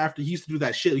 and even after, he used to do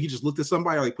that shit. He just looked at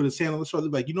somebody, like put his hand on the shoulder,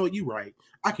 like, you know what, you right.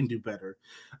 I can do better.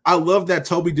 I love that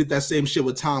Toby did that same shit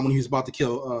with Tom when he was about to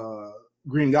kill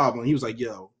Green Goblin. He was like,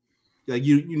 yo, like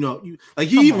you like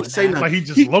he Come even on, say man. nothing. Like he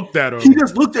just looked at him. He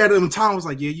just looked at him, and Tom was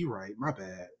like, "Yeah, you're right. My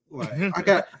bad. Like, I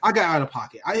got out of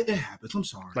pocket. It happens. I'm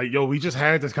sorry." Like, yo, we just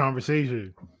had this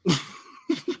conversation.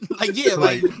 Like yeah,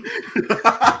 like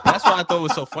that's why I thought it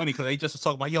was so funny because they just was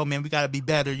talking about, yo, man, we gotta be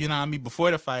better. You know what I mean?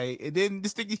 Before the fight, and then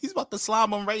this thing, he's about to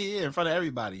slime him right here in front of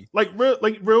everybody. Like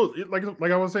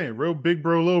I was saying, real big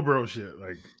bro, little bro shit.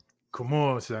 Like, come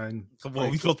on, son. Come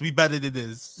on, we supposed to be better than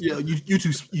this. Yeah, you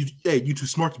too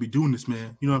smart to be doing this,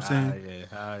 man. You know what I'm saying?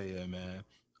 Yeah, man.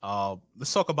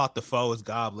 Let's talk about the foe as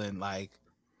Goblin. Like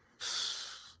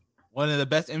one of the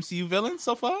best MCU villains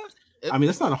so far. I mean,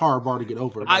 that's not a hard bar to get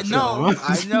over. I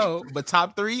know, but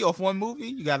top 3 off one movie,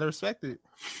 you gotta respect it.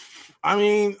 I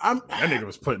mean, That nigga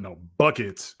was putting on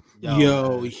buckets.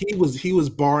 Yo, he was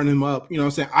barring him up. You know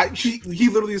what I'm saying? He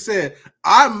literally said,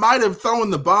 "I might have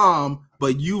thrown the bomb,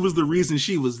 but you was the reason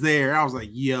she was there." I was like,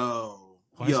 "Yo,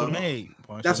 Points were made.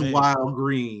 that's wild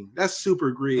green. That's super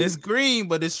green. It's green,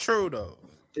 but it's true though.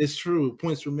 It's true.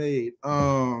 Points were made.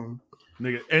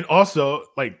 Nigga. And also,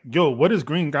 like, yo, what is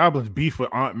Green Goblin's beef with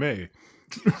Aunt May?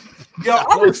 Yo,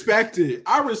 I respect it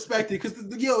because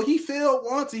he failed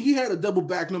once and he had a double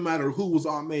back no matter who was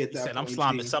on May at He that said, point. "I'm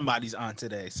slamming somebody's aunt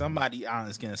today. Somebody aunt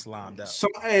is getting slimed out." So,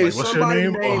 Like, what's your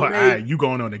name? You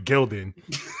going on a Gildan.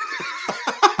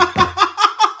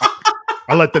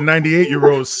 I let the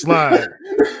 98-year-old slide.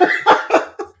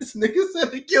 This nigga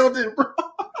said he killed it, bro.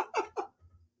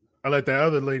 I let that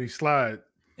other lady slide.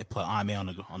 It put Aunt May on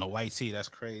the white tee. That's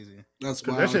crazy. That's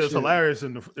That wild shit was hilarious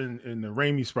in the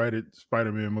Raimi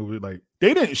Spider-Man movie. Like,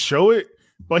 they didn't show it,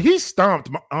 but he stomped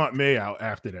Aunt May out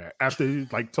after that. After he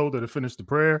like told her to finish the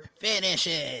prayer. Finish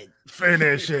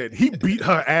it. He beat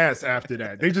her ass after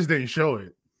that. They just didn't show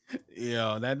it.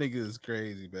 Yo, that nigga is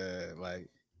crazy, man. Like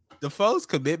Defoe's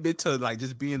commitment to like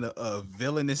just being a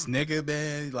villainous nigga,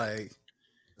 man. Like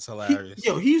it's hilarious.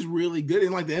 He's really good.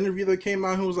 In like the interview that came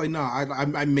out, he was like, "No,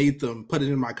 I made them put it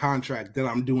in my contract that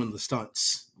I'm doing the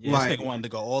stunts." Yeah, like, this nigga wanted to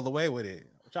go all the way with it,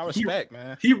 which I respect,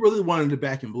 man. He really wanted it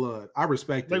back in blood. I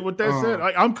respect it. Like, with that said,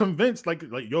 I'm convinced, like,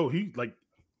 yo, he like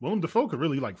Willem Dafoe could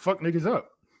really like fuck niggas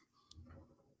up.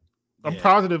 I'm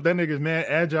positive that nigga's mad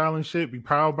agile and shit, be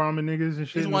power bombing niggas and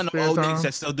shit. He's one of the old niggas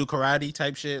that still do karate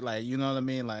type shit. Like, you know what I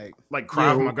mean? Like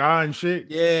Krav Maga and shit.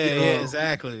 Yeah,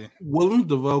 exactly. Willem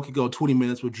Dafoe could go 20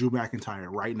 minutes with Drew McIntyre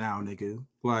right now, nigga.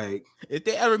 Like, if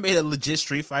they ever made a legit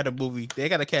Street Fighter movie, they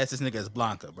gotta cast this nigga as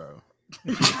Blanca, bro.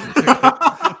 This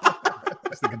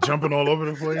nigga jumping all over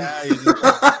the place.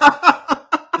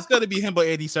 It's gonna be him or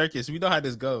Andy Serkis. We know how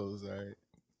this goes, right?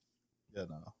 You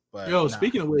know. But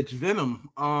speaking of which, Venom,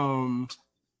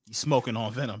 he's smoking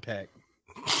on Venom pack.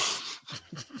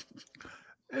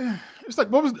 It's like,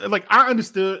 what was like? I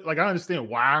understand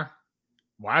why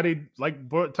they like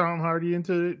brought Tom Hardy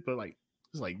into it, but like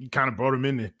it's like you kind of brought him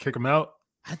in to kick him out.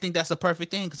 I think that's the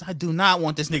perfect thing because I do not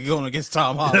want this nigga going against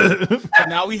Tom Hardy. So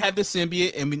now we have the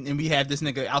symbiote and we have this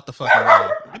nigga out the fucking way.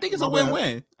 I think it's a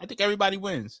win-win. I think everybody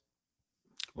wins.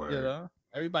 Word. You know?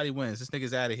 Everybody wins. This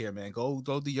nigga's out of here, man. Go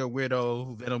do your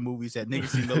weirdo Venom movies that niggas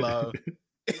seem to love.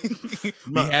 We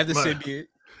have the symbiote.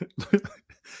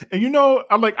 And you know,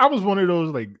 I was one of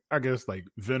those, like, I guess, like,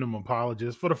 Venom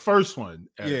apologists for the first one.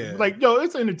 Yeah. Like, yo,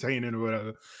 it's entertaining or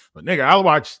whatever. But nigga, I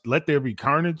watched Let There Be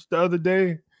Carnage the other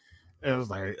day. And it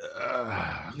was like,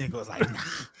 nigga was like, nah,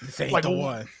 this ain't like the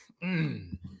one.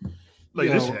 Like,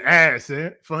 this shit ass,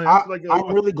 man.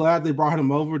 I'm really glad they brought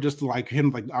him over just to like him,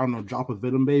 like, I don't know, drop a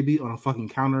Venom baby on a fucking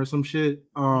counter or some shit.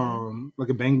 Like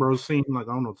a Bang Bros scene. Like,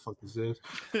 I don't know what the fuck this is.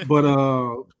 But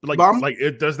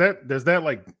does that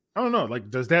like, I don't know, like,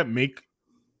 does that make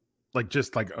like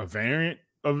just like a variant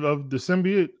of the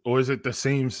symbiote, or is it the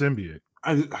same symbiote?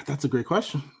 That's a great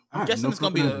question. I'm guessing it's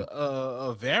gonna be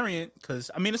a variant because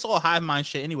I mean it's all hive mind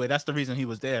shit anyway. That's the reason he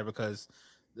was there because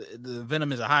the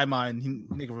Venom is a hive mind.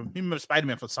 He remember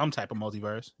Spider-Man for some type of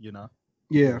multiverse, you know?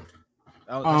 Yeah,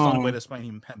 that's the only way to explain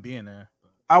him being there.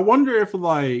 I wonder if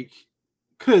like,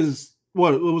 cause it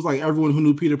was like everyone who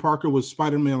knew Peter Parker was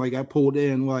Spider-Man like got pulled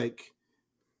in. Like,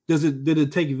 did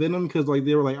it take Venom? Because like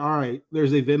they were like, all right,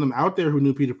 there's a Venom out there who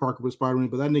knew Peter Parker was Spider-Man,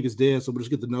 but that nigga's dead, so we'll just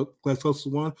get the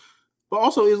closest one. But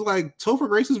also, is like Topher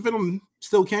Grace's Venom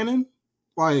still canon?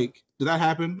 Like, did that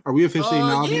happen? Are we officially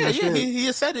acknowledging that shit? He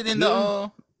said it in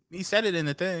he said it in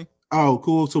the thing. Oh,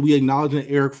 cool. So we acknowledging that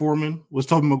Eric Foreman was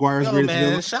Tobey Maguire's greatest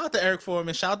villain. Shout out to Eric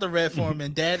Foreman. Shout out to Red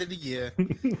Foreman, Dad of the Year.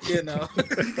 You know.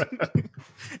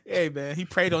 Hey man, he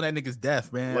prayed on that nigga's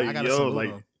death, man. Like, I gotta salute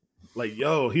him. Like,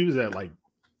 yo, he was at like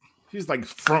he's like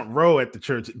front row at the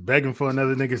church begging for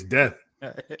another nigga's death.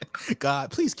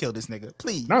 God, please kill this nigga,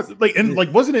 please. Not like, and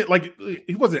like, wasn't it like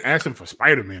he wasn't asking for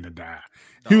Spider-Man to die?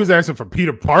 No. He was asking for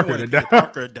Peter Parker to die.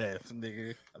 Parker death,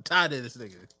 nigga. I'm tired of this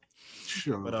nigga.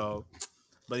 Sure.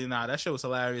 But you know that shit was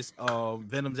hilarious.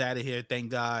 Venom's out of here,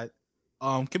 thank God.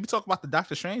 Can we talk about the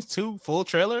Doctor Strange 2 full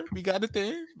trailer? We got it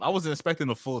there. I wasn't expecting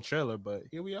a full trailer, but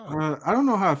here we are. I don't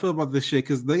know how I feel about this shit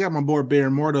because they got my boy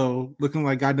Baron Mordo looking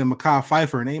like goddamn Mekhi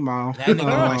Phifer in 8 Mile. That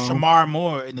nigga like Shamar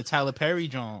Moore in the Tyler Perry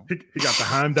joint. He got the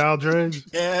Heimdall dreads.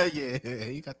 Yeah,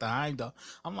 he got the Heimdall.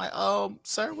 I'm like,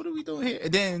 sir, what are we doing here?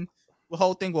 And then the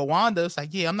whole thing with Wanda, it's like,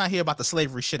 yeah, I'm not here about the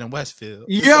slavery shit in Westfield.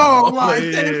 Yo, like,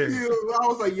 I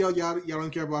was like, y'all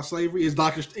don't care about slavery. Is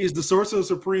the Sorcerer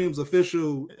Supreme's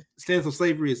official stance of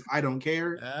slavery is I don't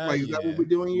care? Is that what we're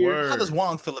doing here? Word. How does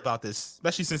Wong feel about this?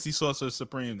 Especially since he's Sorcerer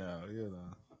Supreme now, you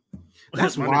know.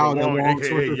 That's wild that Wong's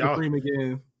Sorcerer Supreme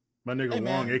again. My nigga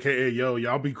Wong, aka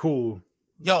y'all be cool.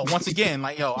 Yo, once again,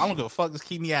 like, I don't give a fuck. Just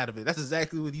keep me out of it. That's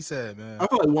exactly what he said, man. I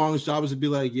feel like Wong's job is to be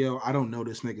like, yo, I don't know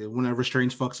this nigga. Whenever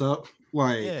Strange fucks up,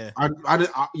 like, yeah.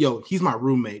 Yo, he's my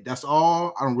roommate. That's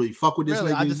all. I don't really fuck with this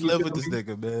nigga. I just live with this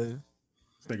nigga, man.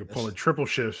 This nigga pulling triple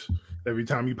shifts every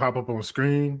time you pop up on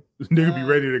screen. This nigga be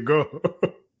ready to go.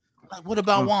 Like, what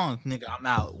about Wong, nigga? I'm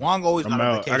out. Wong always got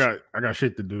a vacation. I got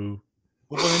shit to do.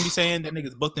 What would be saying? That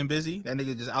nigga's booked and busy. That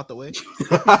nigga just out the way.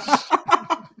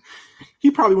 He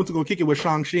probably went to go kick it with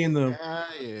Shang-Chi in the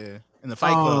in the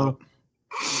Fight Club.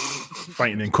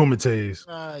 Fighting in Kumites.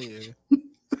 Yeah.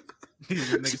 These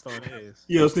niggas throwing heads.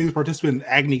 Yeah, those niggas participate in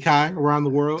Agni Kai around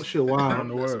the world. Shit, wow. Around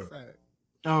the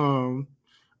world.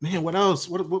 Man, what else?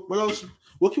 What else?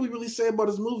 What can we really say about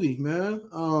this movie, man?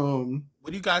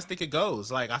 What do you guys think it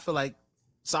goes? Like, I feel like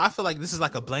this is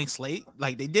like a blank slate.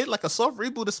 Like, they did like a soft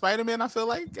reboot of Spider-Man, I feel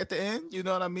like, at the end. You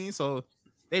know what I mean? So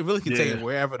they really can take it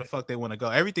wherever the fuck they want to go.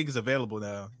 Everything is available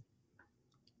now.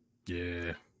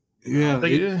 Yeah.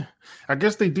 Yeah. I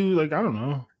guess they do, like, I don't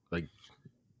know. Like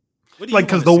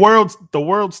because the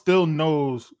world still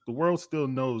knows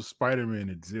Spider-Man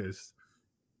exists.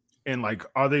 And like,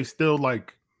 are they still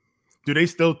like, do they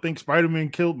still think Spider-Man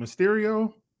killed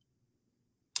Mysterio?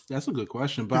 That's a good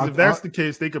question. But if that's the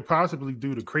case, they could possibly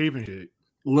do the Craven shit.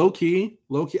 Low key.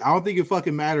 I don't think it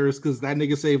fucking matters because that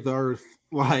nigga saved the earth.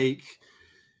 Like,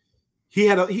 he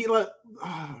had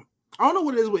I don't know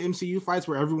what it is with MCU fights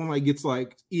where everyone like gets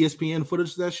like ESPN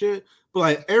footage of that shit, but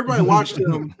like everybody watched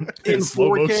him in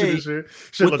slow 4K. motion and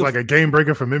shit looked like a game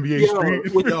breaker from NBA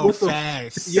Street. With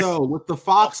the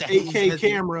Fox 8K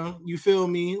camera, you feel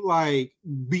me? Like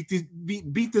beat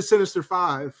the Sinister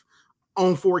Five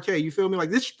on 4K. You feel me?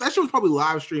 Like that shit was probably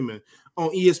live streaming on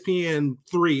ESPN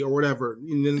 3 or whatever,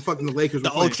 and then fucking the Lakers.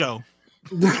 The Ocho.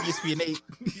 ESPN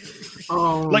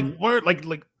 8.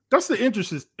 Like that's the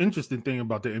interesting thing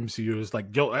about the MCU is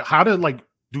like, yo, how did like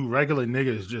do regular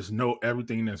niggas just know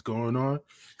everything that's going on?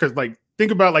 Because like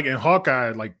think about like in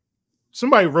Hawkeye, like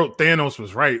somebody wrote Thanos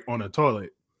was right on the toilet.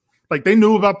 Like they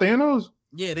knew about Thanos.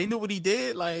 Yeah, they knew what he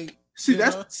did. Like in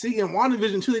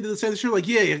WandaVision too, they did the same shit. Like,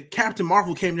 yeah, Captain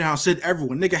Marvel came down and said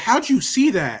everyone, nigga, how'd you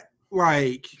see that?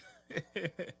 Like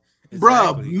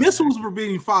bruh, missiles were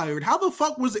being fired. How the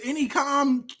fuck was any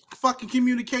fucking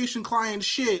communication client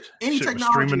shit? Any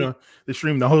technology? They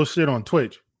streamed the whole shit on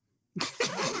Twitch.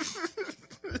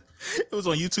 It was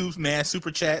on YouTube's man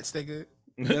super chats, nigga.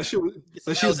 That shit was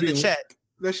in the chat.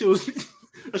 That shit was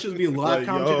being live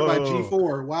commentated by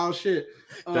G4. Wild shit.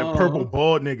 That purple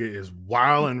bald nigga is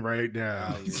wilding right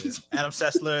now. Adam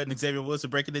Sessler and Xavier Woods are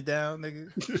breaking it down,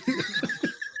 nigga.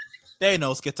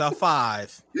 Thanos gets a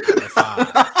 5.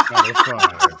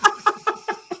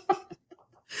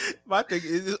 My thing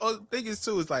is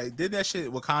too is like, did that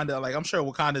shit Wakanda? Like, I'm sure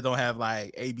Wakanda don't have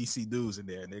like ABC News in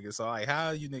there, nigga. So like,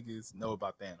 how you niggas know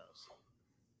about Thanos?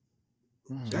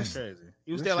 That's crazy.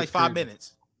 He was there like 5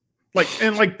 minutes. Like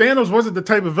Thanos wasn't the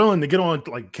type of villain to get on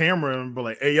like camera and be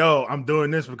like, "Hey yo, I'm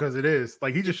doing this because it is."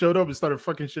 Like he just showed up and started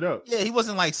fucking shit up. Yeah, he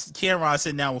wasn't like Cameron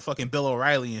sitting down with fucking Bill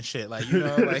O'Reilly and shit. Like, you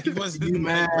know, like he wasn't. You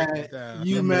mad?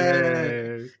 You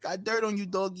mad? Got dirt on you,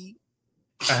 doggy.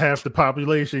 I have the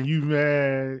population. You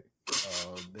mad?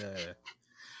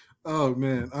 Oh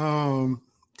man.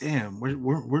 Damn.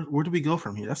 Where do we go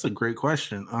from here? That's a great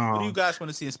question. What do you guys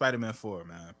want to see in Spider-Man 4,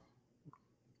 man?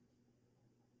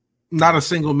 Not a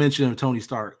single mention of Tony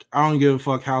Stark. I don't give a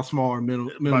fuck how small or minimal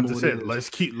it is. Let's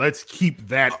keep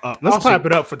that up. Let's clap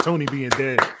it up for Tony being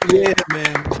dead. Yeah,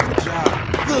 man. Good job.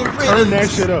 Turn that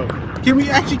shit up. Can we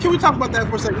talk about that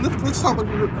for a second? Let's talk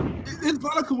about it. It's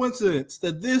not a coincidence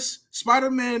that this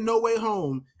Spider-Man No Way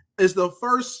Home is the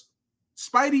first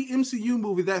Spidey MCU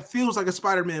movie that feels like a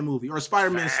Spider-Man movie or a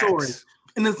Spider-Man story.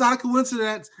 And it's not a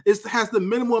coincidence. It has the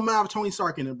minimal amount of Tony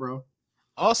Stark in it, bro.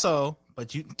 Also,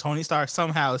 but Tony Stark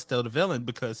somehow is still the villain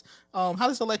because how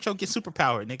does Electro get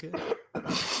superpowered, nigga?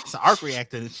 It's an arc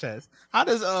reactor in his chest. How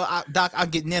does Doc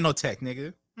get nanotech,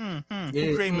 nigga?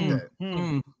 Who created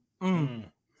that?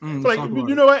 Like,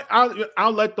 you know what?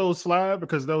 I'll let those slide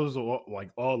because those are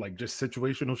all just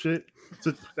situational shit.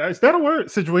 So, is that a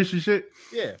word? Situation shit?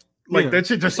 Yeah. Like that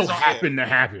shit just so happened to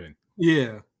happen.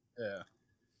 Yeah.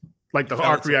 Like the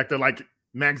arc reactor, like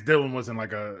Max Dillon wasn't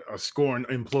like a scorn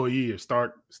employee of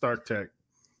Stark Tech.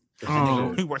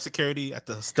 He worked security at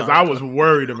the because I was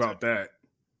worried about that.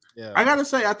 Yeah, I gotta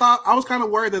say, I was kind of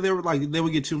worried that they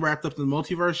would get too wrapped up in the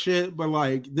multiverse shit. But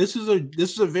like, this is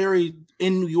a very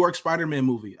in New York Spider-Man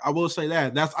movie. I will say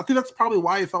that. I think that's probably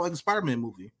why it felt like a Spider-Man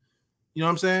movie. You know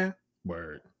what I'm saying?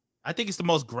 Word. I think it's the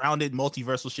most grounded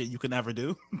multiversal shit you can ever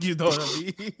do. You know what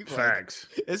I mean? Facts.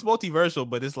 It's multiversal,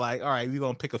 but it's like, all right, we're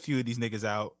gonna pick a few of these niggas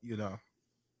out. You know,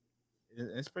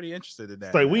 it's pretty interesting in that.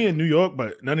 It's like we in New York,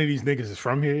 but none of these niggas is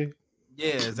from here.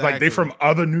 Yeah, exactly. Like they from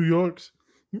other New Yorks.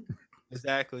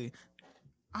 Exactly.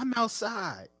 I'm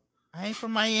outside. I ain't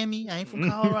from Miami. I ain't from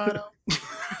Colorado.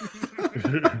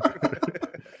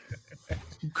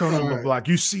 You come on the block.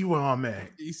 You see where I'm at.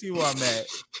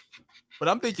 But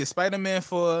I'm thinking Spider-Man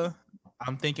 4.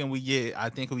 I think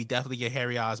we definitely get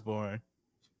Harry Osborn.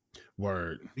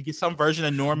 Word. We get some version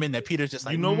of Norman that Peter's just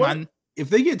like, you know what? If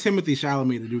they get Timothy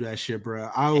Chalamet to do that shit, bro,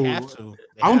 I will have to.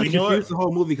 I'm gonna be confused the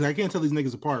whole movie because I can't tell these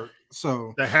niggas apart.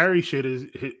 So the Harry shit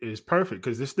is perfect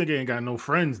because this nigga ain't got no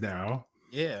friends now.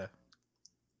 Yeah.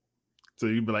 So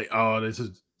you'd be like, oh,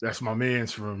 that's my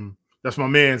man's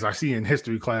I see in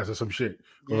history class or some shit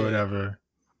or whatever.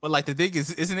 But like the thing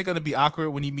is, isn't it gonna be awkward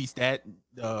when he meets that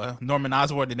Norman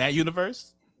Osborn in that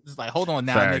universe? It's like, hold on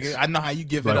now, nigga. I know how you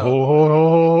give it up.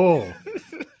 Ho.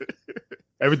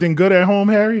 Everything good at home,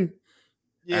 Harry?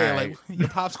 Yeah, like your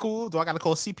pop's cool. Do I gotta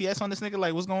call CPS on this nigga?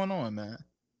 Like, what's going on, man?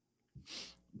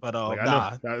 But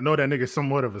I know that nigga's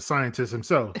somewhat of a scientist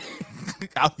himself.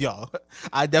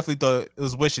 I definitely thought it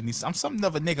was wishing. I'm something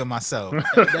of a nigga myself. It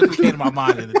definitely came to my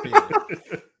mind in the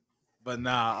theater. But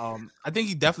I think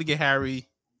he definitely get Harry.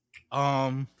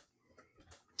 I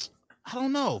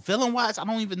don't know. Villain wise, I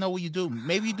don't even know what you do.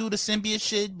 Maybe you do the symbiote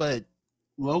shit, but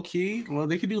Low key, well,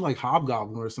 they could do like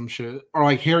Hobgoblin or some shit, or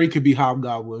like Harry could be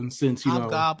Hobgoblin since you know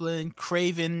Hobgoblin,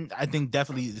 Craven. I think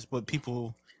definitely is what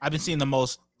people. I've been seeing the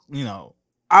most. You know,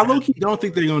 I low key don't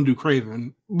think they're gonna do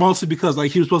Craven, mostly because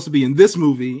like he was supposed to be in this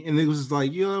movie, and it was just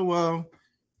like, yeah, well,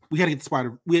 we had to get the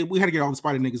Spider, we had to get all the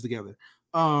Spider niggas together.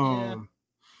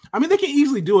 I mean, they can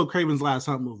easily do a Craven's Last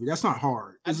Hunt movie. That's not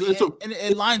hard. and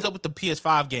it lines up with the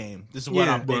PS5 game. This is what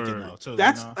I'm thinking though. Too,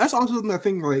 that's also the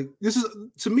thing. Like this is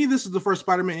to me, this is the first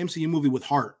Spider-Man MCU movie with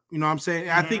heart. You know what I'm saying?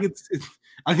 I think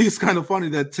it's kind of funny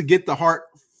that to get the heart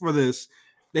for this,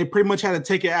 they pretty much had to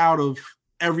take it out of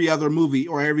every other movie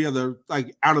or every other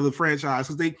like out of the franchise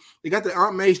because they got the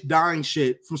Aunt May dying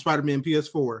shit from Spider-Man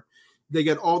PS4. They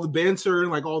get all the banter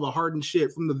and like all the hardened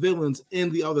shit from the villains in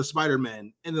the other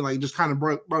Spider-Man, and then like just kind of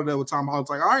brought it up with Tom Holland. It's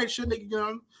like, all right, shit,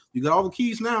 nigga, you got all the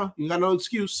keys now. You got no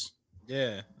excuse.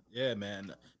 Yeah,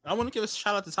 man. I want to give a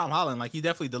shout out to Tom Holland. Like he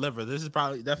definitely delivered. This is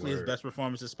probably his best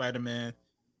performance as Spider-Man.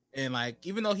 And like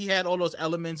even though he had all those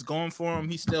elements going for him,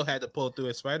 he still had to pull through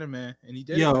as Spider-Man, and he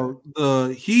did. Yo,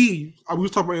 I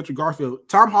was talking about Andrew Garfield.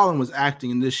 Tom Holland was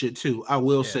acting in this shit too. I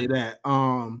will say that.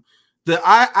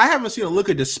 I haven't seen a look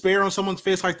of despair on someone's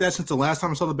face like that since the last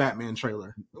time I saw the Batman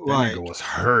trailer. That nigga was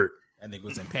hurt. That nigga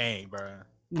was in pain, bro.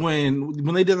 When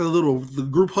they did the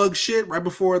group hug shit right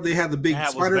before they had the big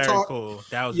spider talk. Cool.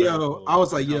 That was cool. I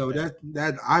was like,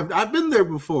 that I've been there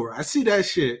before. I see that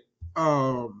shit.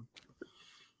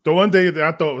 The one thing that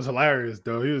I thought was hilarious,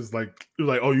 though, he was like,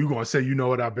 "Oh, you gonna say you know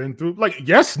what I've been through?" Like,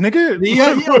 yes, nigga.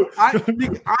 Yeah,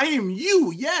 I am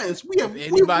you. Yes, we've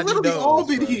literally all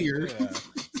been here. Yeah.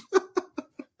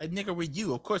 Like, nigga, we're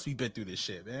you. Of course, we've been through this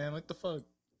shit, man. What the fuck?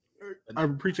 I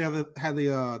appreciate had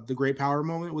the great power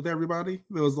moment with everybody.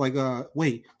 It was like,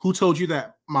 wait, who told you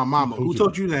that? My mama. Who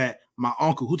told you that? My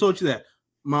uncle. Who told you that?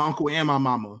 My uncle and my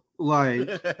mama. Like.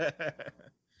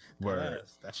 Word.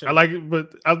 I like it,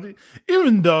 but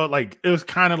even though like it was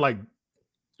kind of like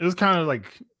it's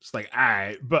like all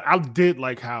right, but I did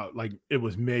like how like it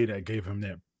was May that gave him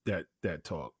that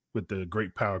talk with the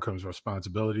great power comes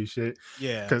responsibility shit.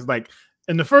 Yeah, because like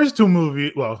in the first two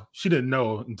movies, well, she didn't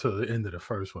know until the end of the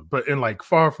first one, but in like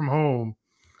Far From Home,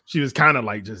 she was kind of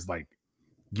like just like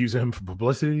using him for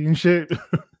publicity and shit.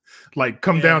 Like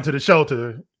come down to the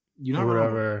shelter, or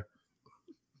whatever.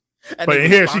 But in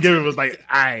here, she gave it was like,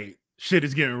 all right, shit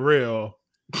is getting real.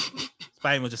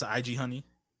 Spider-Man was just an IG honey.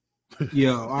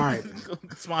 Yo, all right.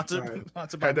 Sponsored. Had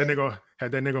that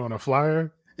nigga on a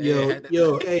flyer.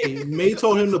 Yo, hey, May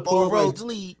told him to pull up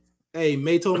like,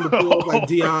 May told him to pull up like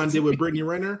Dion did with Brittany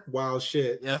Renner. Wild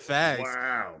shit. Yeah, facts.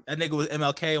 Wow. That nigga was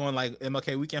MLK on like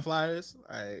MLK weekend flyers.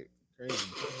 Like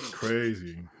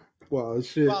crazy. Wow,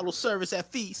 shit. Bottle service at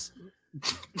Feast.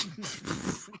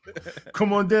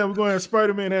 Come on down, we're going to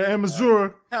Spider-Man at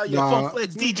Amazura. Hell yeah, Fun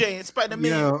Flex DJ and Spider-Man.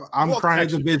 Yeah, I'm crying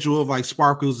as a visual of like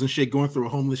sparkles and shit going through a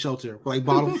homeless shelter. Like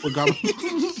bottle for gum.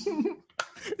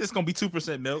 It's gonna be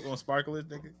 2% milk on sparklers,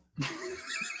 nigga.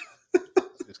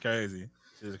 It's crazy.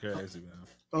 It's crazy, man.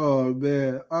 Oh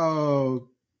man. Oh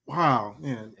wow,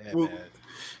 man. Yeah, well, man.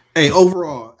 Hey,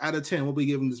 overall, out of 10, what we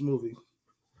giving this movie?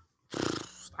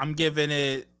 I'm giving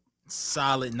it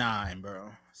solid 9, bro.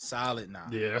 Solid 9.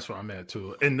 Yeah, that's what I'm at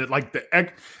too. And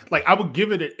I would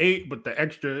give it an 8, but the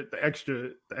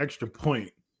extra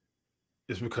point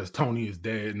is because Tony is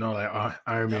dead and all that.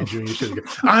 Iron Man Jr. should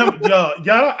have.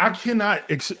 I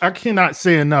cannot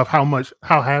say enough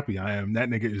how happy I am. That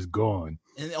nigga is gone.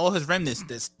 And all his remnants,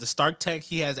 the Stark tech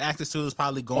he has access to is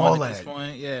probably gone at this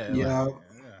point. Yeah.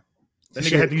 That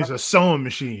nigga had to use a sewing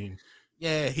machine.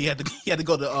 Yeah, he had to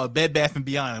go to Bed Bath and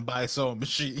Beyond and buy a sewing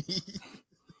machine.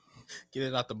 Get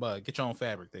it out the bud. Get your own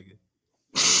fabric, nigga.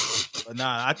 But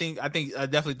nah, I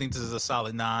definitely think this is a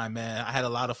solid 9, man. I had a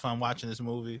lot of fun watching this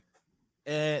movie,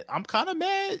 and I'm kind of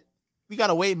mad. We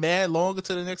gotta wait mad longer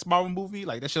to the next Marvel movie.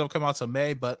 Like that shit don't come out till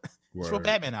May, but it's for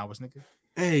Batman hours, nigga.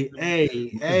 Hey,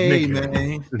 nigga.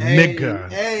 Man. Nigga.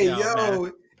 Hey, yo.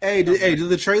 Man. Hey, did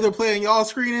the trailer play on y'all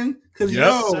screening? Because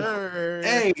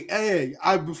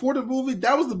before the movie,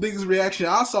 that was the biggest reaction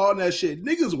I saw in that shit.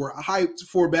 Niggas were hyped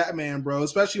for Batman, bro.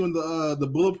 Especially when the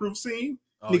bulletproof scene,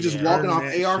 niggas just walking off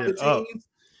AR-15s.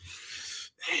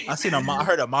 I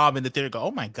heard a mob in the theater go,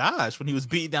 "Oh my gosh!" when he was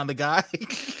beating down the guy.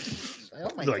 Oh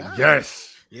my god!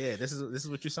 Yes, yeah. This is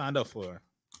what you signed up for.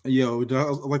 Yo,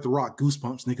 like the Rock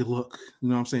goosebumps, nigga. Look, you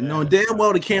know what I'm saying? No, damn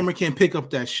well the camera can't pick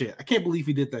up that shit. I can't believe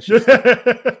he did that shit.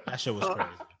 That shit was crazy.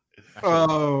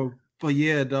 But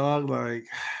yeah, dog. Like,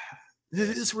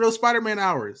 it's real Spider-Man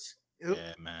hours.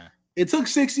 Yeah, man. It took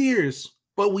 6 years,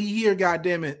 but we here.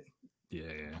 Goddamn it. Yeah.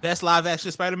 Best live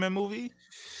action Spider-Man movie?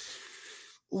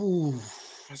 Ooh,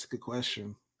 that's a good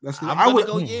question. That's I'm gonna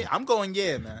go. Yeah, I'm going.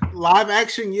 Yeah, man. live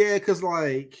action. Yeah, because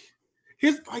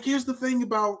here's the thing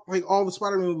about like all the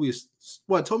Spider-Man movies.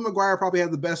 What Tobey Maguire probably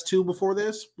had the best two before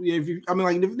this. If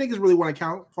niggas really want to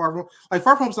count Far From Home,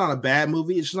 Far From Home's not a bad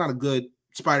movie. It's just not a good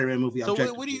Spider-Man movie. So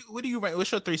what do you rank?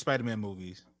 What's your 3 Spider-Man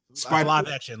movies? Live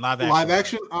action. I was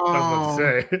about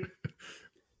to say.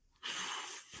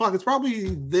 Fuck, it's probably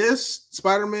this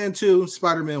Spider-Man 2,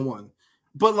 Spider-Man 1.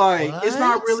 But like, it's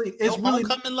not really. It's really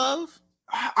Homecoming love.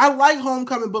 I like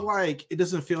Homecoming, but like, it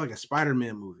doesn't feel like a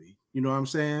Spider-Man movie. You know what I'm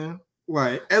saying?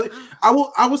 Like, I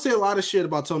will say a lot of shit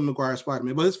about Tobey Maguire's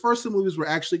Spider-Man, but his first 2 movies were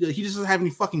actually good. He just doesn't have any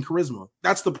fucking charisma.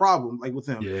 That's the problem. Like with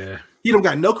him, yeah, he don't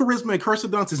got no charisma, and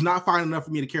Kirsten Dunst is not fine enough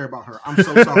for me to care about her. I'm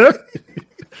so sorry.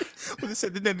 Well, they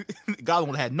said then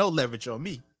Gollum had no leverage on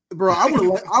me. Bro, I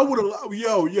would have,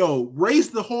 yo,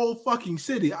 raised the whole fucking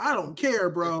city. I don't care,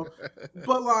 bro.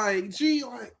 But like, and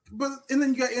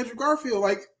then you got Andrew Garfield.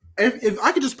 Like, if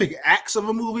I could just pick acts of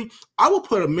a movie, I would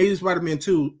put Amazing Spider-Man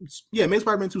 2. Yeah, Amazing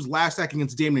Spider-Man 2's last act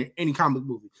against damn near any comic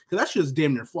movie because that's just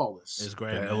damn near flawless. It's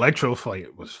great. The Electro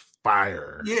fight was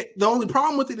fire. Yeah, the only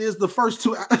problem with it is the first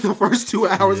 2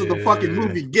 hours of the fucking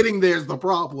movie. Getting there is the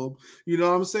problem. You know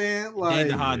what I'm saying? Like,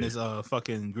 Dan DeHaan is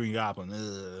fucking Green Goblin.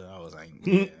 I was like,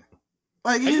 yeah.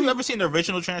 Like, have you ever seen the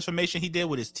original transformation he did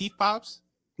with his teeth pops?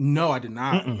 No, I did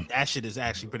not. That shit is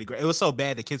actually pretty great. It was so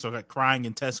bad the kids were like crying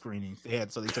in test screenings. They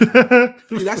took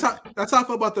Dude, that's how I felt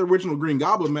about the original Green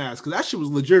Goblin mask because that shit was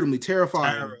legitimately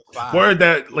terrifying. Word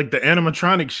that like the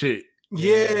animatronic shit.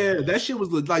 Yeah, that shit was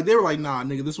like they were like, nah,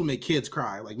 nigga, this will make kids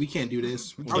cry. Like, we can't do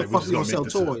this. How the fuck we gonna sell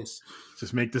toys?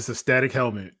 Just make this a static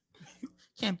helmet.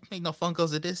 Can't make no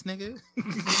Funkos of this, nigga.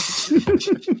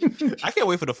 I can't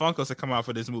wait for the Funkos to come out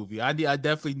for this movie. I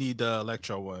definitely need the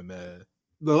Electro one, man.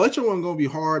 The Electro one gonna be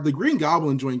hard. The Green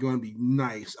Goblin joint gonna be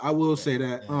nice. I will say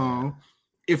that. Yeah.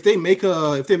 If they make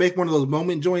one of those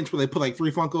moment joints where they put like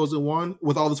 3 Funkos in one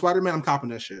with all the Spider-Man, I'm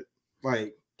copping that shit.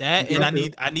 Like that, and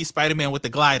I need Spider-Man with the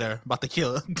glider about to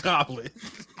kill a goblin.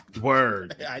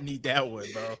 Word. I need that one,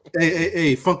 bro.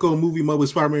 Hey, Funko movie mode with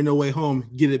Spider-Man No Way Home.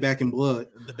 Get it back in blood.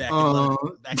 The back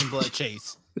in blood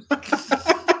chase.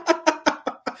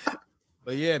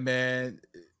 But yeah, man.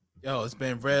 Yo, it's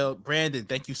been real. Brandon,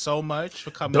 thank you so much for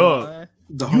coming on.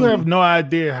 You have no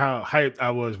idea how hyped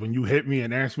I was when you hit me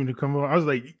and asked me to come on. I was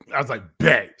like,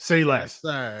 bet, say less.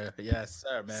 Yes,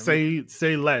 sir, man.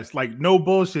 Say less. Like, no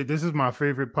bullshit. This is my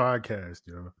favorite podcast,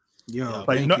 yo. Yo,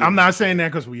 like, no, I'm not saying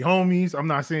that because we homies. I'm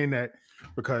not saying that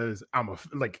because I'm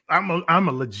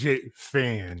a legit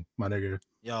fan, my nigga.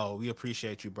 Yo, we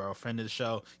appreciate you, bro. Friend of the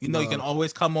show. You know, you can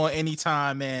always come on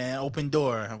anytime, man. Open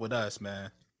door with us, man.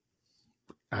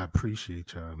 I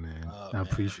appreciate y'all, man. I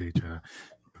appreciate y'all.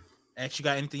 X, you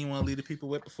got anything you want to leave the people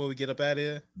with before we get up out of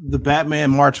here? The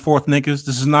Batman March 4th, niggas.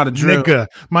 This is not a drill.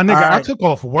 My nigga, right. I took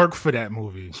off work for that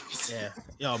movie. Yeah.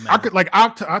 Yo, man.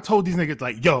 I told these niggas,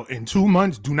 like, yo, in 2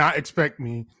 months, do not expect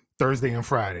me Thursday and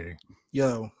Friday.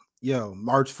 Yo,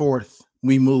 March 4th,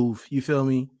 we move. You feel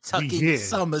me? Tuck in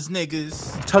summers,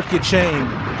 niggas. Tuck your chain.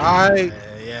 All right.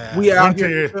 Yeah. We out winter,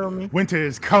 here. You feel me? Winter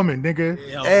is coming, nigga.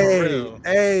 Yo,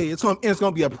 hey, it's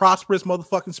gonna be a prosperous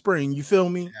motherfucking spring. You feel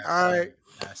me? Yes, all right.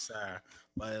 Yes, sir.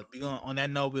 But on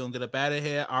that note, we're gonna get up out of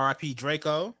here. R.I.P.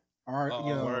 Draco. All right,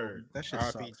 word. That shit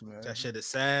sucks, man. That shit is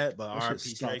sad, but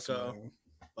R.I.P. Draco. Man.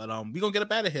 But we gonna get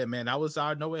up out of here, man. That was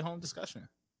our No Way Home discussion.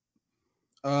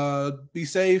 Be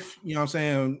safe. You know what I'm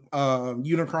saying?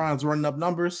 Unicron's running up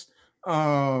numbers.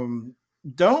 Don't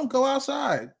go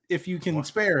outside if you can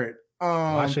spare it.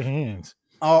 Wash your hands.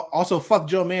 Also, fuck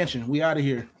Joe Manchin. We out of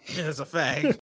here. That's a fact.